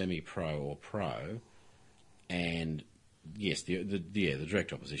became semi-pro or pro, and yes, the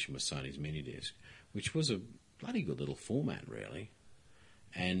direct opposition was Sony's Minidisc, which was a bloody good little format, really.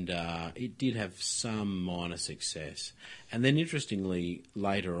 And it did have some minor success. And then, interestingly,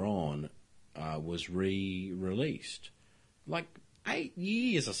 later on, was re-released. Like 8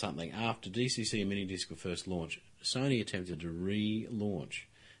 years or something after DCC and Minidisc were first launched, Sony attempted to relaunch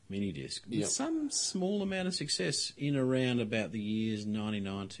Minidisc with some small amount of success in around about the years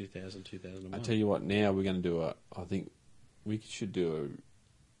 99, 2000, 2001. I tell you what, now we're going to do I think we should do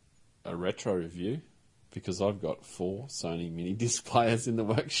a retro review, because I've got 4 Sony mini disc players in the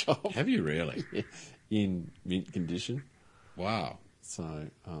workshop. Have you really? In mint condition. Wow. So,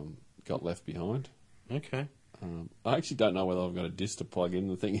 got left behind. Okay. I actually don't know whether I've got a disc to plug in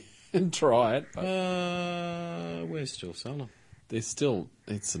the thing and try it. But we're still selling.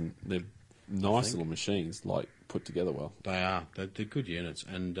 they're nice little machines, like put together well. They are. They're good units.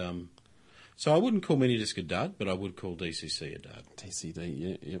 And so I wouldn't call Minidisc a dud, but I would call DCC a dud.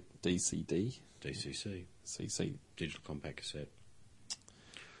 DCD, yep. DCD. DCC. CC. Digital compact cassette.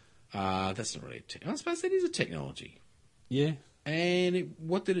 That's not really I suppose that is a technology. Yeah. And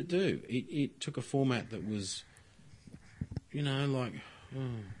what did it do? It took a format that was, no,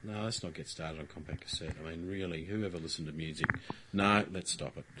 let's not get started on compact cassette. I mean, really, whoever listened to music? No, let's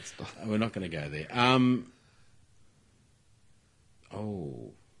stop it. We're not going to go there.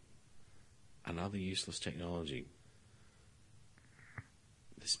 Another useless technology.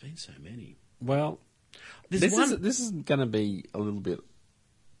 There's been so many. Well, this is going to be a little bit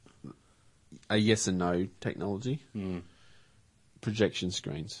a yes and no technology. Projection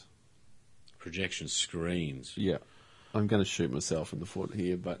screens. Projection screens. Yeah. I'm going to shoot myself in the foot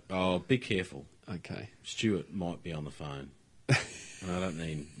here, but... Oh, be careful. Okay. Stuart might be on the phone. And I don't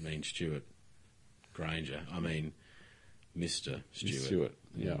mean Stuart Granger. I mean Mr. Stuart.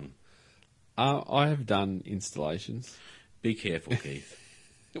 Yeah. I have done installations. Be careful, Keith.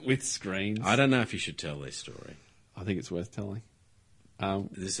 With screens. I don't know if you should tell this story. I think it's worth telling.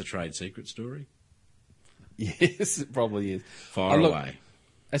 Is this a trade secret story? Yes, it probably is. Fire away.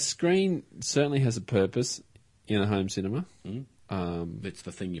 A screen certainly has a purpose in a home cinema. It's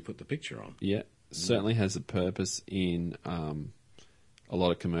the thing you put the picture on. Yeah. Certainly has a purpose in a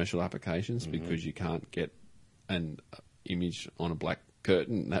lot of commercial applications, because you can't get an image on a black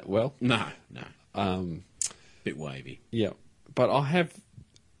curtain that well. No. Bit wavy. Yeah. But I have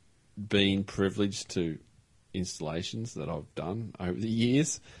been privileged to installations that I've done over the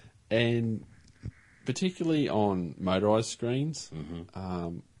years, and particularly on motorised screens,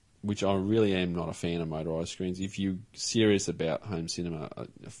 which I really am not a fan of motorised screens. If you're serious about home cinema,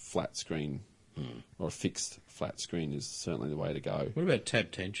 a flat screen or a fixed flat screen is certainly the way to go. What about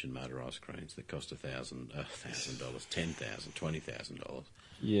tab tension motorised screens that cost $1,000, $10,000, $20,000?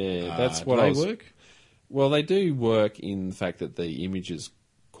 Yeah, that's Do what they I was. work? Well, they do work in the fact that the image is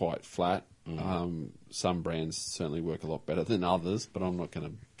quite flat. Some brands certainly work a lot better than others, but I'm not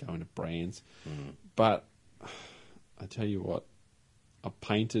going to go into brands. But I tell you what, a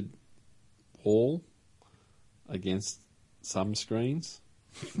painted wall against some screens,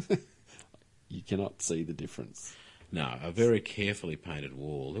 you cannot see the difference. No, a very carefully painted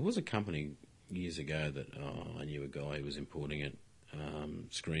wall. There was a company years ago that I knew a guy who was importing it,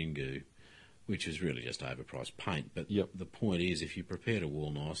 Screen Goo, which is really just overpriced paint. But Yep. the point is, if you prepared a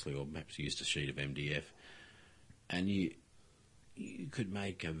wall nicely, or perhaps used a sheet of MDF, and you could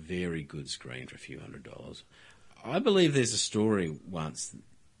make a very good screen for a few $100s. I believe there's a story once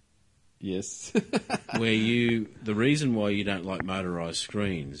Yes. where the reason why you don't like motorised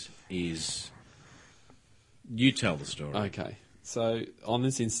screens is, you tell the story. Okay. So on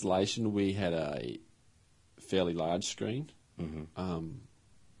this installation, we had a fairly large screen,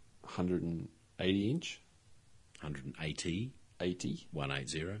 180 inch, 180, 80.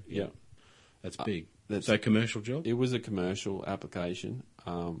 180. Yeah. That's big. that's- So commercial job? It was a commercial application.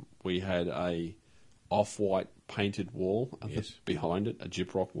 We had a off-white painted wall Yes. behind it, a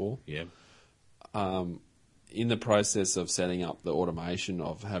gyprock wall. Yeah. In the process of setting up the automation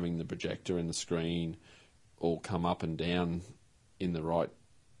of having the projector and the screen all come up and down in the right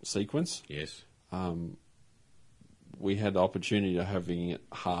sequence, Yes. we had the opportunity of having it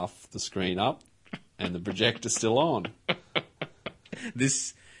half the screen up and the projector still on.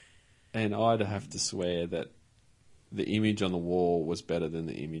 This, And I'd have to swear that the image on the wall was better than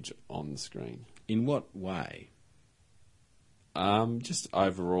the image on the screen. in what way? Just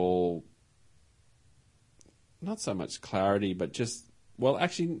overall, not so much clarity, but just, well,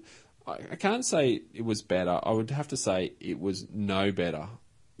 actually, I can't say it was better. I would have to say it was no better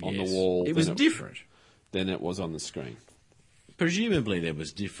on Yes. the wall It was different. than it was on the screen. Presumably there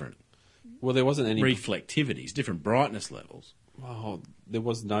was different Well, there wasn't any. reflectivities, different brightness levels. Oh, there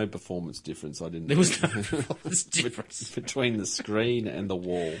was no performance difference. I didn't. There was no performance difference. between the screen and the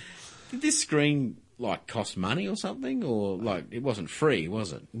wall. Did this screen, cost money or something? Or, it wasn't free,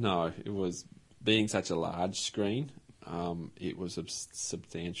 was it? No, it was being such a large screen. It was a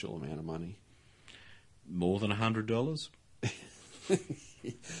substantial amount of money. More than $100?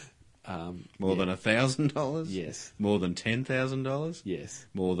 More than $1,000? Yes, More than $10,000? yes,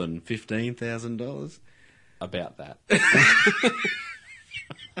 More than $15,000? about that.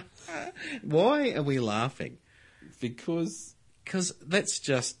 Why are we laughing? Because Because let's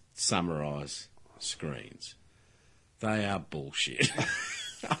just summarise screens. They are bullshit.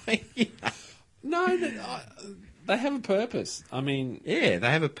 no, they have a purpose. I mean, Yeah, they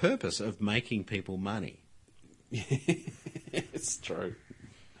have a purpose of making people money. it's true.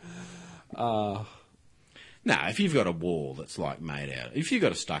 No, if you've got a wall that's made out, if you've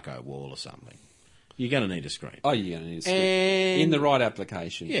got a stucco wall or something, you're going to need a screen. Oh, you're going to need a screen. And In the right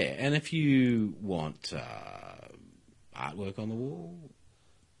application. yeah, and if you want artwork on the wall,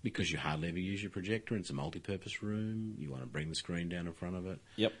 because you hardly ever use your projector, and it's a multi-purpose room, you want to bring the screen down in front of it.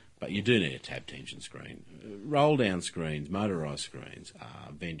 Yep. But you do need a tab tension screen. Roll-down screens, motorised screens,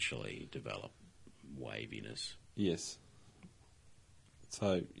 eventually develop waviness. Yes.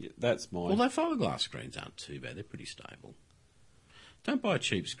 So that's my. Although fiberglass screens aren't too bad, they're pretty stable. Don't buy a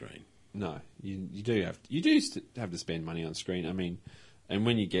cheap screen. No, you do have to spend money on screen. I mean, and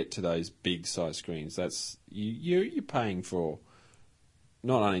when you get to those big size screens, that's you're paying for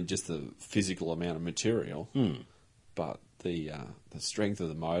not only just the physical amount of material, but the strength of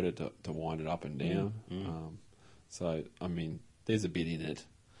the motor to wind it up and down. So I mean, there's a bit in it.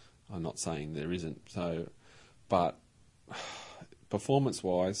 I'm not saying there isn't. So, but performance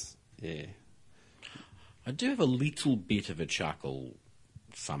wise, yeah. I do have a little bit of a chuckle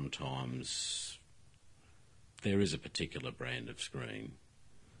sometimes. There is a particular brand of screen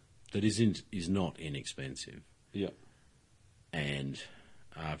that is not inexpensive, Yeah. and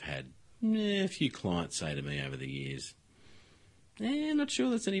I've had a few clients say to me over the years, not sure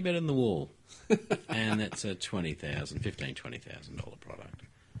that's any better than the wall. And that's a $20,000 product.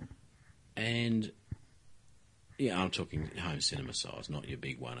 And yeah, I'm talking home cinema size, not your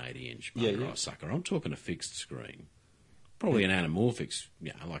big 180-inch Yeah, motorised yeah. sucker. I'm talking a fixed screen. Probably an anamorphic,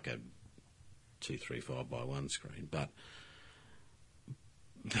 like a 235 by 1 screen. But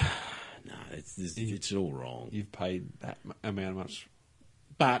no, it's all wrong. You've paid that amount of much.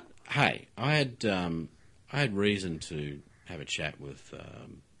 But hey, I had reason to have a chat with.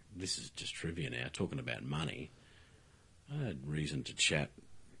 This is just trivia now. Talking about money, I had reason to chat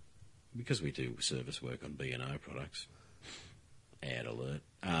because we do service work on B&O products, ad alert,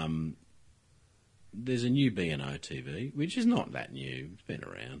 there's a new B&O TV, which is not that new. It's been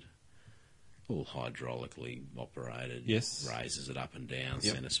around. All hydraulically operated. Yes. Raises it up and down.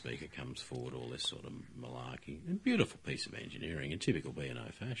 Yep. Centre speaker comes forward. All this sort of malarkey. A beautiful piece of engineering in typical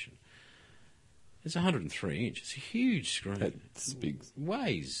B&O fashion. It's 103 inch. It's a huge screen. It's big.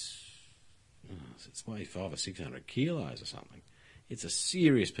 Weighs, it's weighs 500 or 600 kilos or something. It's a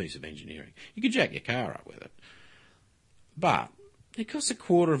serious piece of engineering. You could jack your car up with it. But it costs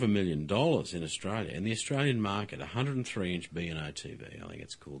 $250,000 in Australia. In the Australian market, a 103-inch B&O TV, I think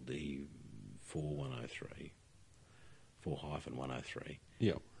it's called the 4103, 4-103,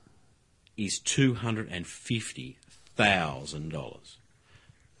 Yep. is $250,000.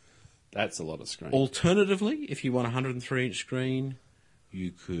 That's a lot of screen. Alternatively, if you want a 103-inch screen,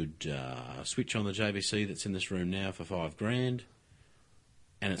 you could switch on the JVC that's in this room now for $5,000,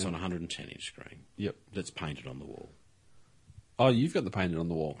 and it's on a 110-inch screen. Yep. That's painted on the wall. Oh, you've got the painted on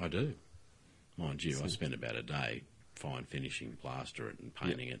the wall. I do. Mind you, I spent about a day fine finishing, plaster it and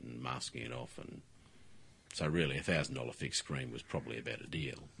painting it and masking it off, and so really $1,000 fixed screen was probably a better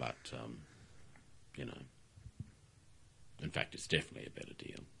deal. But you know, in fact, it's definitely a better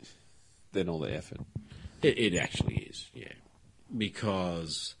deal. Then all the effort. It actually is, yeah.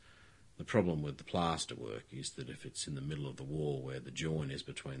 Because the problem with the plaster work is that if it's in the middle of the wall where the join is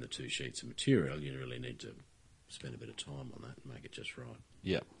between the two sheets of material, you really need to spend a bit of time on that and make it just right.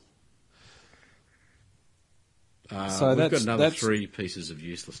 Yep. So we've got another 3 pieces of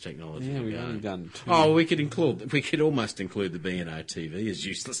useless technology. Yeah, to we've go. only done 2. Oh, we could almost include the B&O TV as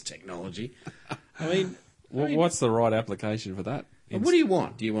useless technology. I mean, What's the right application for that? what do you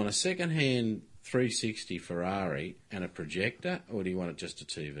want? Do you want a second-hand 360 Ferrari and a projector, or do you want it just a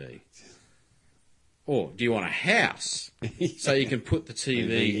TV? Or do you want a house so you can put the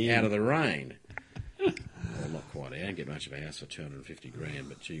TV out of the rain? Well, not quite. I don't get much of a house for $250,000,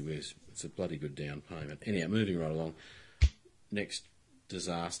 but gee whiz, it's a bloody good down payment. Anyhow, moving right along. Next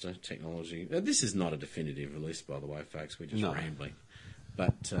disaster technology. This is not a definitive release, by the way, folks. We're just rambling.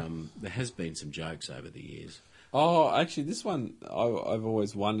 But there has been some jokes over the years. Oh, actually, this one I've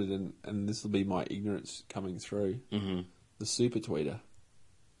always wondered, and this will be my ignorance coming through. Mm-hmm. The super tweeter.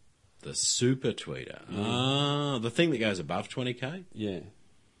 The super tweeter. Ah, the thing that goes above 20K? Yeah.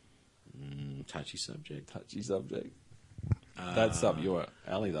 Touchy subject. Touchy subject. That's up your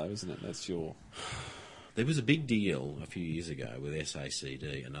alley, though, isn't it? That's your... There was a big deal a few years ago with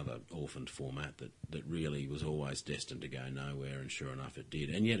SACD, another orphaned format that really was always destined to go nowhere, and sure enough it did.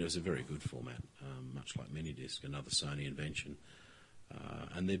 And yet it was a very good format, much like Minidisc, another Sony invention.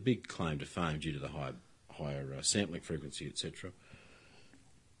 And their big claim to fame, due to the higher sampling frequency, etc.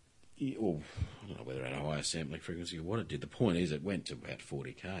 Or, I don't know whether it had a higher sampling frequency or what it did. The point is it went to about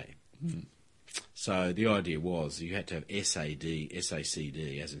 40K. Mm. So the idea was you had to have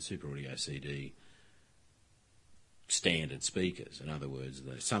SACD, as in Super Audio CD, standard speakers. In other words,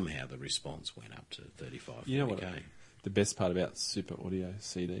 somehow the response went up to 35, 40K. You know what? The best part about Super Audio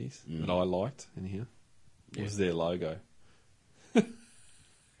CDs that I liked, anyhow, was their logo.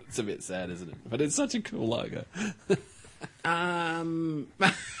 It's a bit sad, isn't it? But it's such a cool logo. I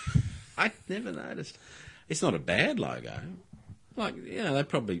never noticed. It's not a bad logo. Like, you know,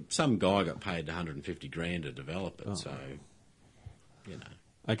 some guy got paid $150,000 to develop it, so, you know.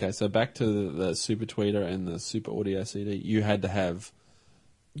 Okay, so back to the Super Tweeter and the Super Audio CD. You had to have...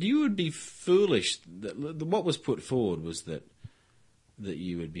 You would be foolish. What was put forward was that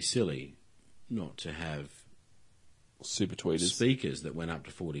you would be silly not to have Super Tweeters. Speakers that went up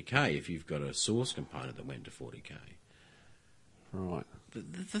to 40K if you've got a source component that went to 40K. Right.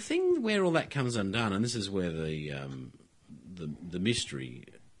 The thing where all that comes undone, and this is where the mystery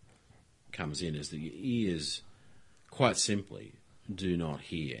comes in, is that your ears, quite simply, do not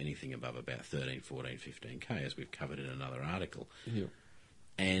hear anything above about 13, 14, 15K, as we've covered in another article. Yep.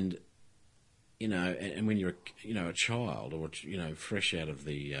 And, you know, and when you're, a child or, fresh out of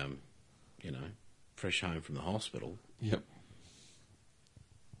the, fresh home from the hospital. Yep.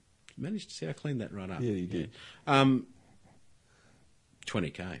 Managed to see I cleaned that right up. Yeah, you did.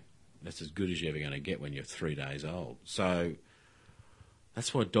 20K. That's as good as you're ever going to get when you're 3 days old. So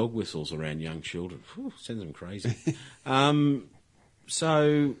that's why dog whistles around young children sends them crazy.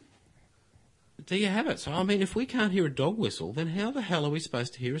 So there you have it. So, I mean, if we can't hear a dog whistle, then how the hell are we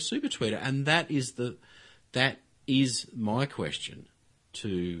supposed to hear a super tweeter? And that is my question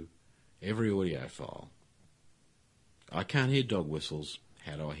to every audiophile. I can't hear dog whistles.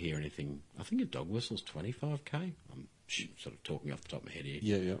 How do I hear anything? I think a dog whistle's 25K. I'm sort of talking off the top of my head here.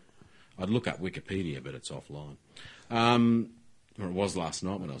 Yeah, yeah. I'd look up Wikipedia, but it's offline. Or it was last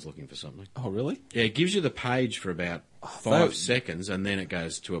night when I was looking for something. Oh, really? Yeah, it gives you the page for about 5 seconds, and then it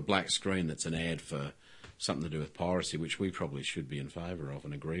goes to a black screen that's an ad for something to do with piracy, which we probably should be in favour of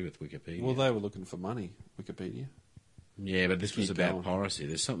and agree with Wikipedia. Well, they were looking for money, Wikipedia. Yeah, but this was Keep about going. piracy.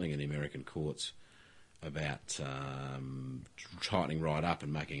 There's something in the American courts about tightening right up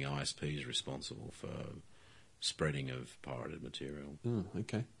and making ISPs responsible for spreading of pirated material. Oh,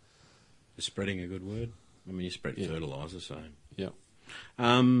 okay. Is spreading a good word? I mean, you spread Yeah. fertiliser, so... Yeah.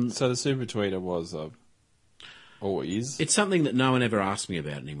 Um, So the super tweeter was, or is? it's something that no one ever asked me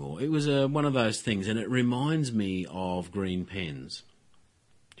about anymore. It was one of those things, and it reminds me of green pens.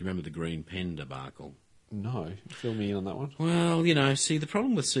 Do you remember the green pen debacle? No. Fill me in on that one. Well, you know, see, the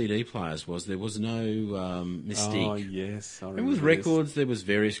problem with CD players was there was no mystique. Oh, yes. I There remember was this. records, there was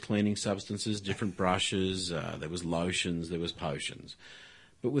various cleaning substances, different brushes, there was lotions, there was potions.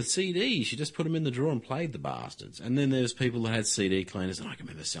 But with CDs, you just put them in the drawer and played the bastards. And then there was people that had CD cleaners, and I can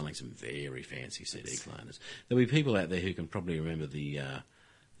remember selling some very fancy CD cleaners. There'll be people out there who can probably remember the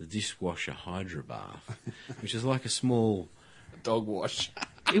dishwasher Hydra Bath, which is like a small... Dog wash.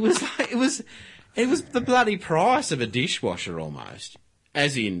 It was like, it was the bloody price of a dishwasher almost,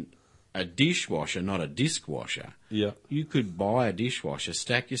 as in a dishwasher, not a disc washer. Yeah. You could buy a dishwasher,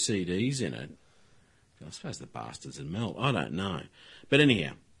 stack your CDs in it. I suppose the bastards would melt. I don't know. But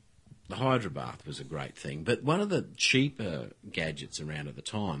anyhow, the Hydra Bath was a great thing. But one of the cheaper gadgets around at the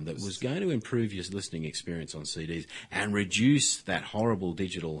time that was going to improve your listening experience on CDs and reduce that horrible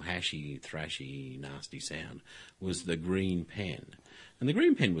digital hashy, thrashy, nasty sound was the green pen. And the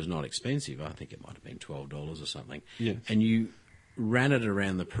green pen was not expensive. I think it might have been $12 or something. Yeah. And you ran it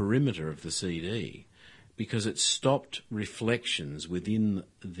around the perimeter of the CD because it stopped reflections within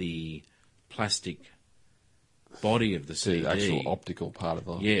the plastic body of the CD. The actual optical part of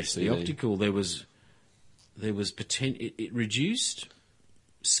the Yes, CD. the optical, there was it reduced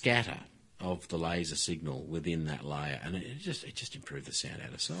scatter of the laser signal within that layer, and it just improved the sound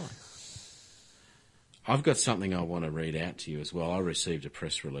out of sight. I've got something I want to read out to you as well. I received a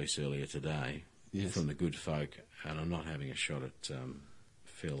press release earlier today Yes. from the good folk, and I'm not having a shot at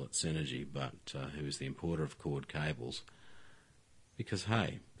Phil at Synergy, but who is the importer of cord cables, because,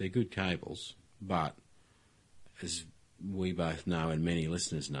 hey, they're good cables, but as we both know and many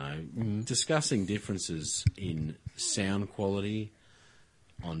listeners know, discussing differences in sound quality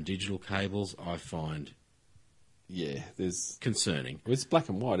on digital cables, I find Yeah, there's... concerning. It's black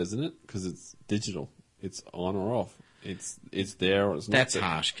and white, isn't it? Because it's digital. It's on or off. It's there or it's not That's there.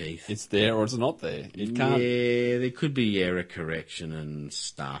 harsh, Keith. It's there or it's not there. It can't... Yeah, there could be error correction and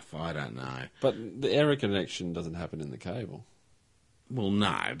stuff. I don't know. But the error connection doesn't happen in the cable. Well,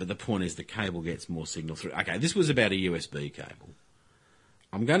 no, but the point is the cable gets more signal through. Okay, this was about a USB cable.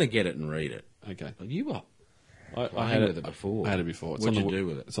 I'm going to get it and read it. Okay. Well, you what? I had with it before. I had it before. It's What'd on you the, do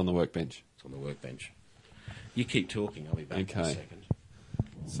with it? It's on the workbench. It's on the workbench. You keep talking. I'll be back in a Okay. second.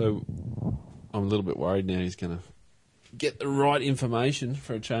 So I'm a little bit worried now he's going to get the right information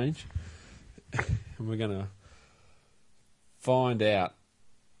for a change. And we're going to find out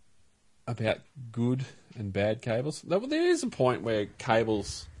about good and bad cables. There is a point where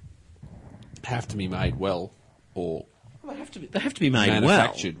cables have to be made well or Well, they have to be made well.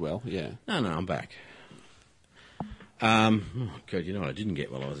 manufactured well. Yeah. No, I'm back. Oh, God, you know what I didn't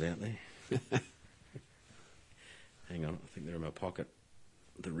get while I was out there? Hang on, I think they're in my pocket.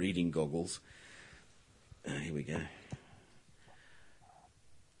 The reading goggles. Here we go.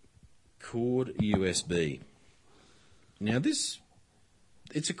 Cord USB. Now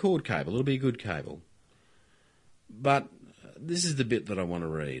it's a cord cable. It'll be a good cable. But this is the bit that I want to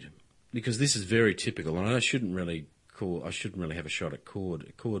read, because this is very typical, and I shouldn't really have a shot at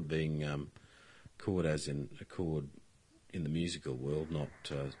cord. Cord being chord as in a chord in the musical world,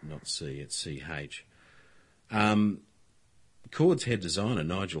 not C, it's CH. Chord's head designer,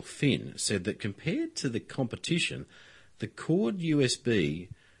 Nigel Finn, said that compared to the competition, the Chord USB,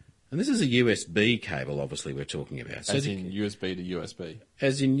 and this is a USB cable, obviously, we're talking about. So As in USB to USB.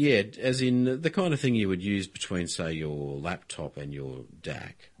 as in the kind of thing you would use between, say, your laptop and your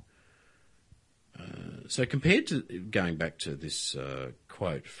DAC. So compared to, going back to this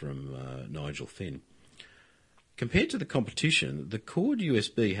quote from Nigel Finn, compared to the competition, the Chord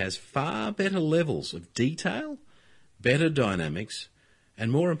USB has far better levels of detail, better dynamics,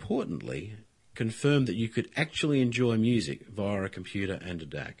 and more importantly, confirmed that you could actually enjoy music via a computer and a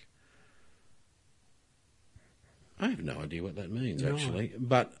DAC. I have no idea what that means, actually,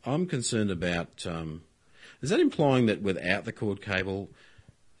 but I'm concerned about... is that implying that without the cord cable,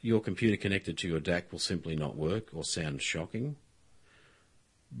 your computer connected to your DAC will simply not work or sound shocking?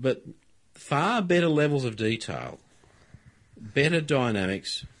 But far better levels of detail. Better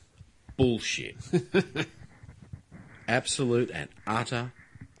dynamics, bullshit. Absolute and utter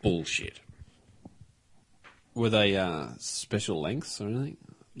bullshit. Were they special lengths or anything?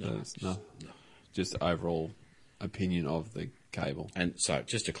 No. Just overall opinion of the cable. And so,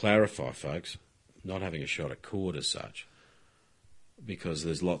 just to clarify, folks, not having a shot at cord as such, because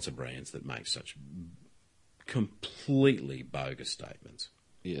there's lots of brands that make such completely bogus statements.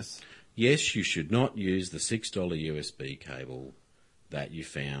 Yes. Yes, you should not use the $6 USB cable that you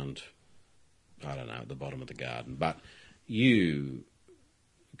found, I don't know, at the bottom of the garden, but you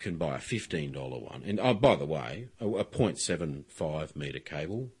can buy a $15 one. And, oh, by the way, a 0.75 metre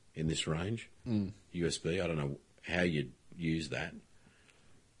cable in this range, USB, I don't know how you'd use that.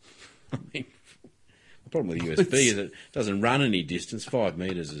 I mean, the problem with USB is it doesn't run any distance. 5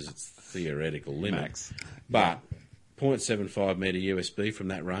 metres is its theoretical limit. Max. But 0.75 metre USB from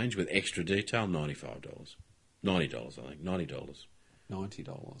that range with extra detail, $95. $90, I think. $90.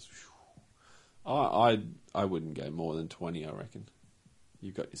 $90. I wouldn't go more than 20, I reckon.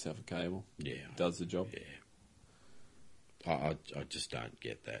 You've got yourself a cable. Yeah. Does the job. Yeah. I just don't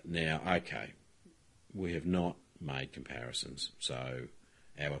get that. Now, okay, we have not made comparisons, so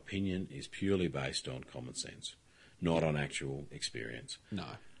our opinion is purely based on common sense, not on actual experience. No.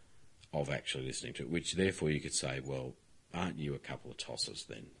 Of actually listening to it, which therefore you could say, well, aren't you a couple of tossers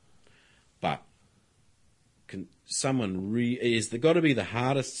then? But is there got to be the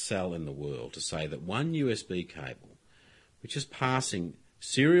hardest sell in the world to say that one USB cable, which is passing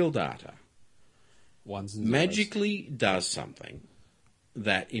serial data, Ones and zeros. magically does something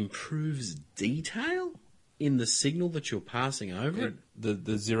that improves detail in the signal that you're passing over it?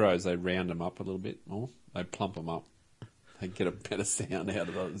 The zeros, they round them up a little bit more. They plump them up. They get a better sound out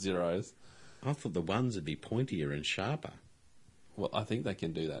of the zeros. I thought the ones would be pointier and sharper. Well, I think they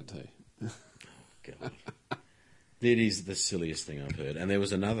can do that too. God. That is the silliest thing I've heard. And there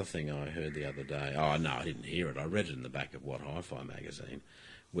was another thing I heard the other day. Oh, no, I didn't hear it. I read it in the back of What Hi-Fi magazine,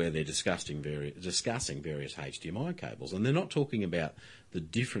 where they're discussing various HDMI cables. And they're not talking about the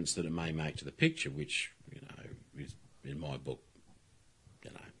difference that it may make to the picture, which, is, in my book,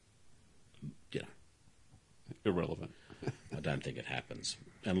 Irrelevant. I don't think it happens,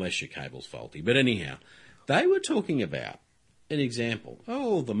 unless your cable's faulty. But anyhow, they were talking about an example.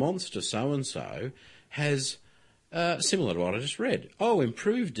 Oh, the monster so-and-so has, similar to what I just read,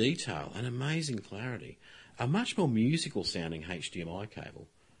 improved detail and amazing clarity. A much more musical sounding HDMI cable.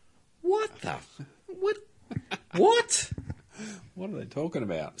 What the? What? What? What are they talking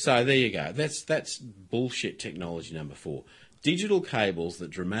about? So there you go. That's bullshit technology number 4. Digital cables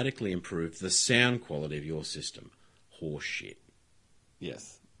that dramatically improve the sound quality of your system. Horse shit.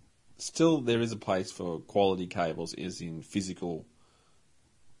 Yes. Still, there is a place for quality cables, is in physical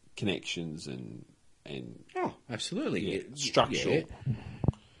connections and Oh, absolutely. structural. Yeah.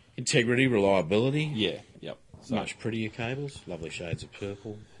 Integrity, reliability. Yeah. Yep. So, Much prettier cables. Lovely shades of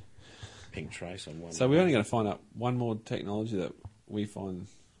purple. Pink trace on one. So we're only going to find out one more technology that we find.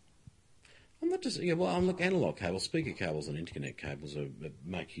 I'm not just look, analog cables, speaker cables, and interconnect cables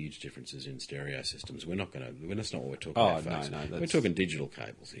make huge differences in stereo systems. That's not what we're talking about, folks. No, we're talking digital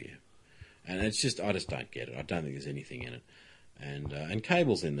cables here, and it's just I just don't get it. I don't think there's anything in it, and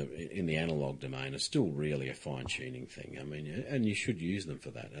cables in the analog domain are still really a fine tuning thing. I mean, and you should use them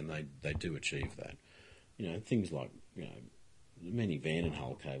for that, and they do achieve that. Things like many Van and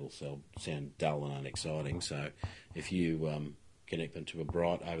Hull cables sound dull and unexciting. So if you connect them to a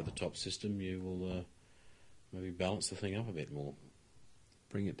bright over-the-top system, you will maybe balance the thing up a bit more.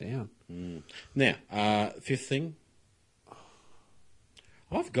 Bring it down. Now, 5th thing.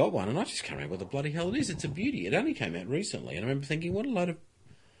 I've got one, and I just can't remember what the bloody hell it is. It's a beauty. It only came out recently, and I remember thinking, what a load of...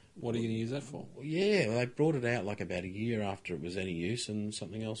 What are you going to use that for? Yeah, they brought it out like about a year after it was any use, and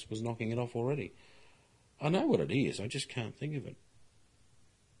something else was knocking it off already. I know what it is, I just can't think of it.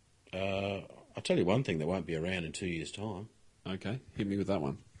 I'll tell you one thing that won't be around in 2 years' time. Okay, hit me with that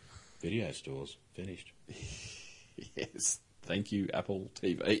one. Video stores. Finished. Yes. Thank you, Apple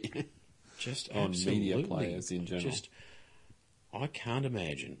TV. Just on media players in general. I can't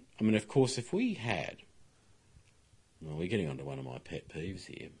imagine. I mean, of course, if we had... Well, we're getting onto one of my pet peeves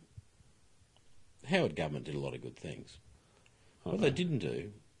here. Howard government did a lot of good things. What they didn't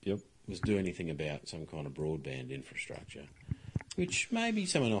do was do anything about some kind of broadband infrastructure, which maybe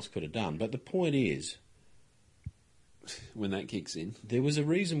someone else could have done. But the point is... When that kicks in. There was a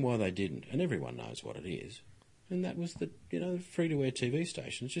reason why they didn't, and everyone knows what it is. And that was the free-to-air TV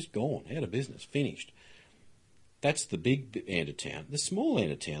station. It's just gone, out of business, finished. That's the big end of town. The small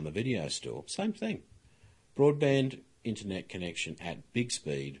end of town, the video store, same thing. Broadband internet connection at big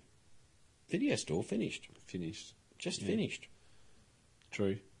speed. Video store, finished. Just finished.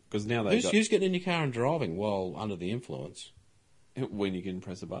 True. Because now they've Who's getting in your car and driving while under the influence? when you can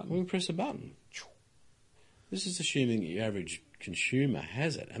press a button. When you press a button. This is assuming the average consumer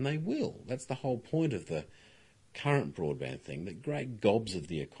has it, and they will. That's the whole point of the current broadband thing, that great gobs of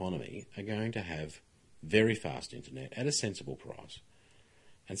the economy are going to have very fast internet at a sensible price.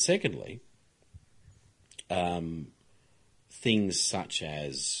 And secondly, things such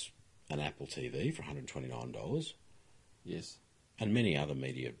as an Apple TV for $129 Yes. and many other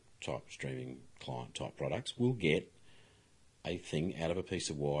media type streaming client type products will get a thing out of a piece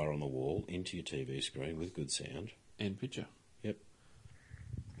of wire on the wall into your TV screen with good sound. And picture. Yep.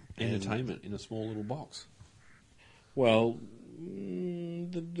 Entertainment in a small little box. Well,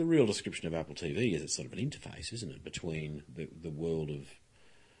 the real description of Apple TV is it's sort of an interface, isn't it, between the world of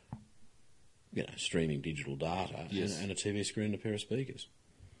streaming digital data and a TV screen and a pair of speakers.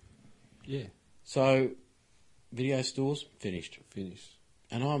 Yeah. So, video stores, finished.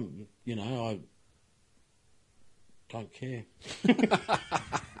 And I don't care.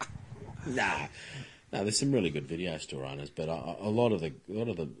 No, there's some really good video store owners, but a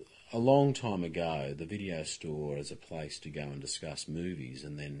long time ago, the video store as a place to go and discuss movies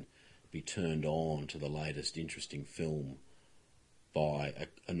and then be turned on to the latest interesting film by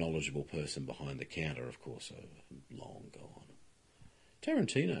a knowledgeable person behind the counter, of course, are long gone.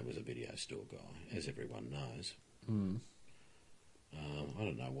 Tarantino was a video store guy, as everyone knows. I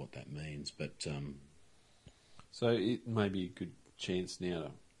don't know what that means, but... So it may be a good chance now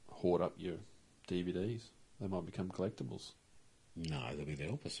to hoard up your DVDs. They might become collectibles. No, they'll be the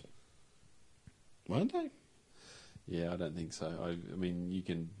opposite. Won't they? Yeah, I don't think so. I mean, you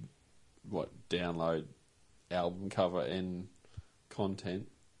can, download album cover and content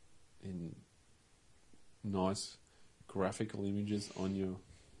in nice graphical images on your...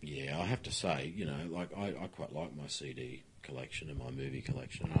 Yeah, I have to say, I quite like my CD collection and my movie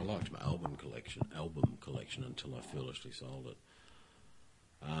collection, and I liked my album collection until I foolishly sold it.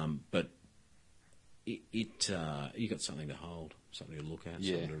 But you got something to hold, something to look at,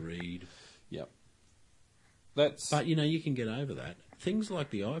 something to read. Yep. But you can get over that. Things like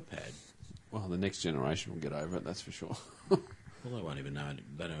the iPad. Well, the next generation will get over it. That's for sure. Well, they won't even know.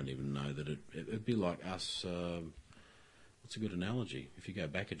 They don't even know that it'd be like us. What's a good analogy? If you go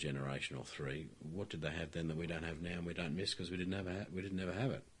back a generation or three, what did they have then that we don't have now and we don't miss because we didn't ever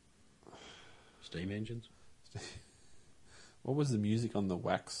have it? Steam engines. What was the music on the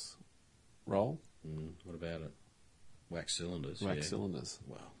wax roll? What about it? Wax cylinders. Wax cylinders.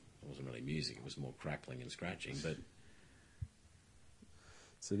 Well, it wasn't really music. It was more crackling and scratching. But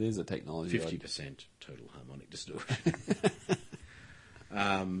so there's a technology. 50% total harmonic distortion.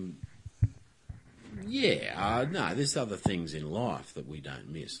 No, there's other things in life that we don't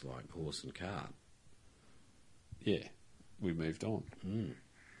miss, like horse and cart. Yeah, we moved on.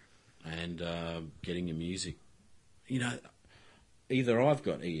 And getting your music. Either I've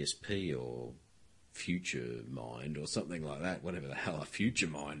got ESP or Future Mind or something like that, whatever the hell a Future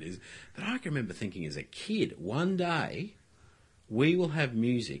Mind is. But I can remember thinking as a kid, one day we will have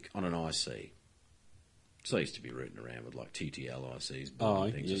music on an IC. So I used to be rooting around with like TTL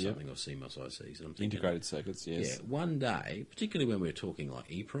ICs, things or something, or CMOS ICs. And I'm thinking, integrated circuits, yes. Yeah, one day, particularly when we were talking like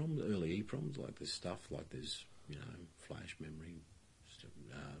EEPROMs, early EEPROMs, like this stuff, like this, flash memory.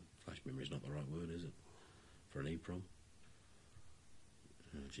 Flash memory is not the right word, is it, for an EEPROM?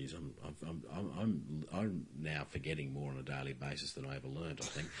 Geez, I'm now forgetting more on a daily basis than I ever learned, I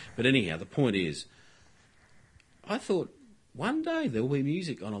think. But anyhow, the point is, I thought, one day there will be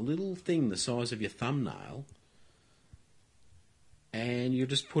music on a little thing the size of your thumbnail, and you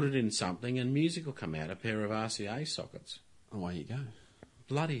just put it in something and music will come out, a pair of RCA sockets. Away you go.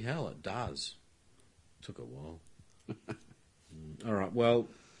 Bloody hell, it does. Took a while. All right, well,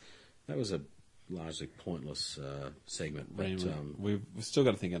 that was a largely pointless segment. But we've still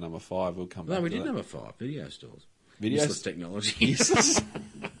got to think of number 5. We'll come back to that. No, we did number 5, video stores. Video Useless technology.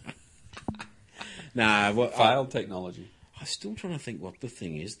 No, failed technology. I'm still trying to think what the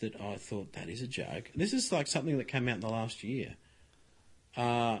thing is that I thought that is a joke. This is like something that came out in the last year.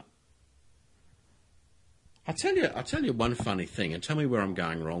 I'll tell you one funny thing, and tell me where I'm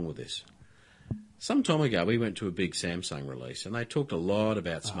going wrong with this. Some time ago, we went to a big Samsung release, and they talked a lot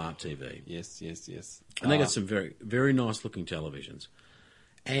about smart TV. Yes. And they got some very, very nice-looking televisions.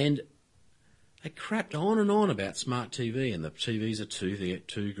 And they crapped on and on about smart TV, and the TVs are $2,000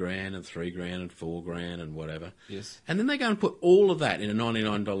 and $3,000 and $4,000 and whatever. Yes. And then they go and put all of that in a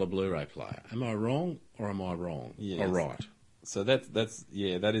 $99 Blu-ray player. Am I wrong, or am I wrong? Yes. Or right? So that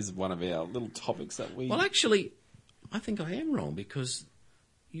is one of our little topics that we... Well, actually, I think I am wrong, because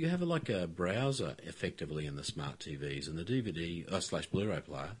you have like a browser effectively in the smart TVs, and the DVD slash Blu-ray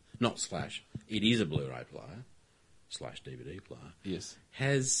player, not slash, it is a Blu-ray player slash DVD player. Yes.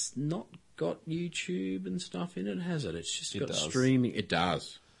 Has not got YouTube and stuff in it, has it? It's just got does. streaming. It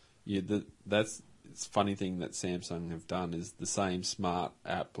does. Yeah, that's it's a funny thing that Samsung have done is the same smart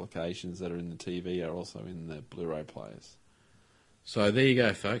applications that are in the TV are also in the Blu-ray players. So there you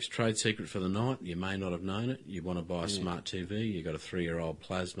go, folks. Trade secret for the night. You may not have known it. You want to buy a smart TV. You've got a 3-year-old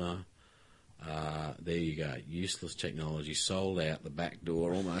plasma. There you go. Useless technology sold out the back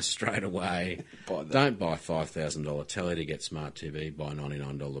door almost straight away. Don't buy $5,000 telly to get smart TV. Buy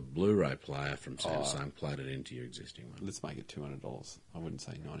 $99 Blu-ray player from Samsung. Plug it into your existing one. Let's make it $200. I wouldn't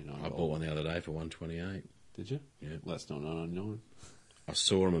say $99. I bought one the other day for $128. Did you? Yeah. Well, that's not $99. I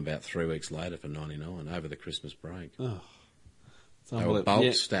saw them about 3 weeks later for $99 over the Christmas break. Oh. They were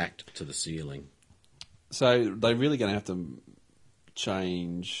bulk stacked to the ceiling. So they're really going to have to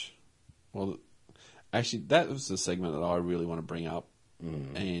change. Well, actually, that was the segment that I really want to bring up,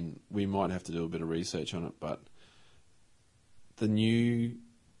 and we might have to do a bit of research on it. But the new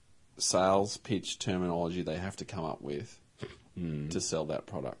sales pitch terminology they have to come up with to sell that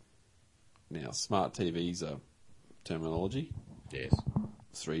product. Now, smart TVs are terminology. Yes.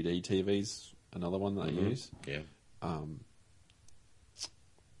 3D TVs, another one they use. Yeah.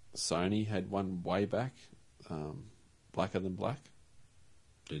 Sony had one way back, Blacker Than Black.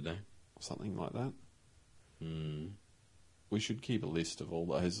 Did they? Something like that. We should keep a list of all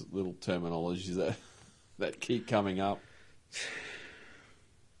those little terminologies that keep coming up.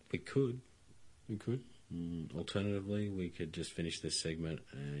 We could. We could. Alternatively, we could just finish this segment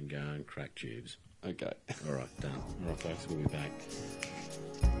and go and crack tubes. Okay. All right, done. All right, folks, we'll be back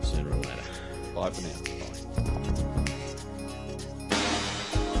sooner or later. Bye for now. Bye.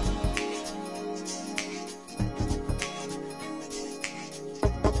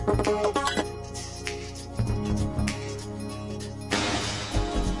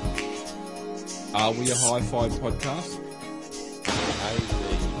 Are we a hi-fi podcast?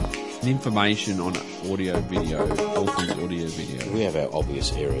 Information on audio, video, all things audio, video. We have our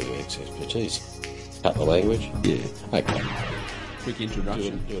obvious area of expertise. Cut the language? Yeah. Okay. Quick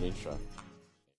introduction. Do an intro.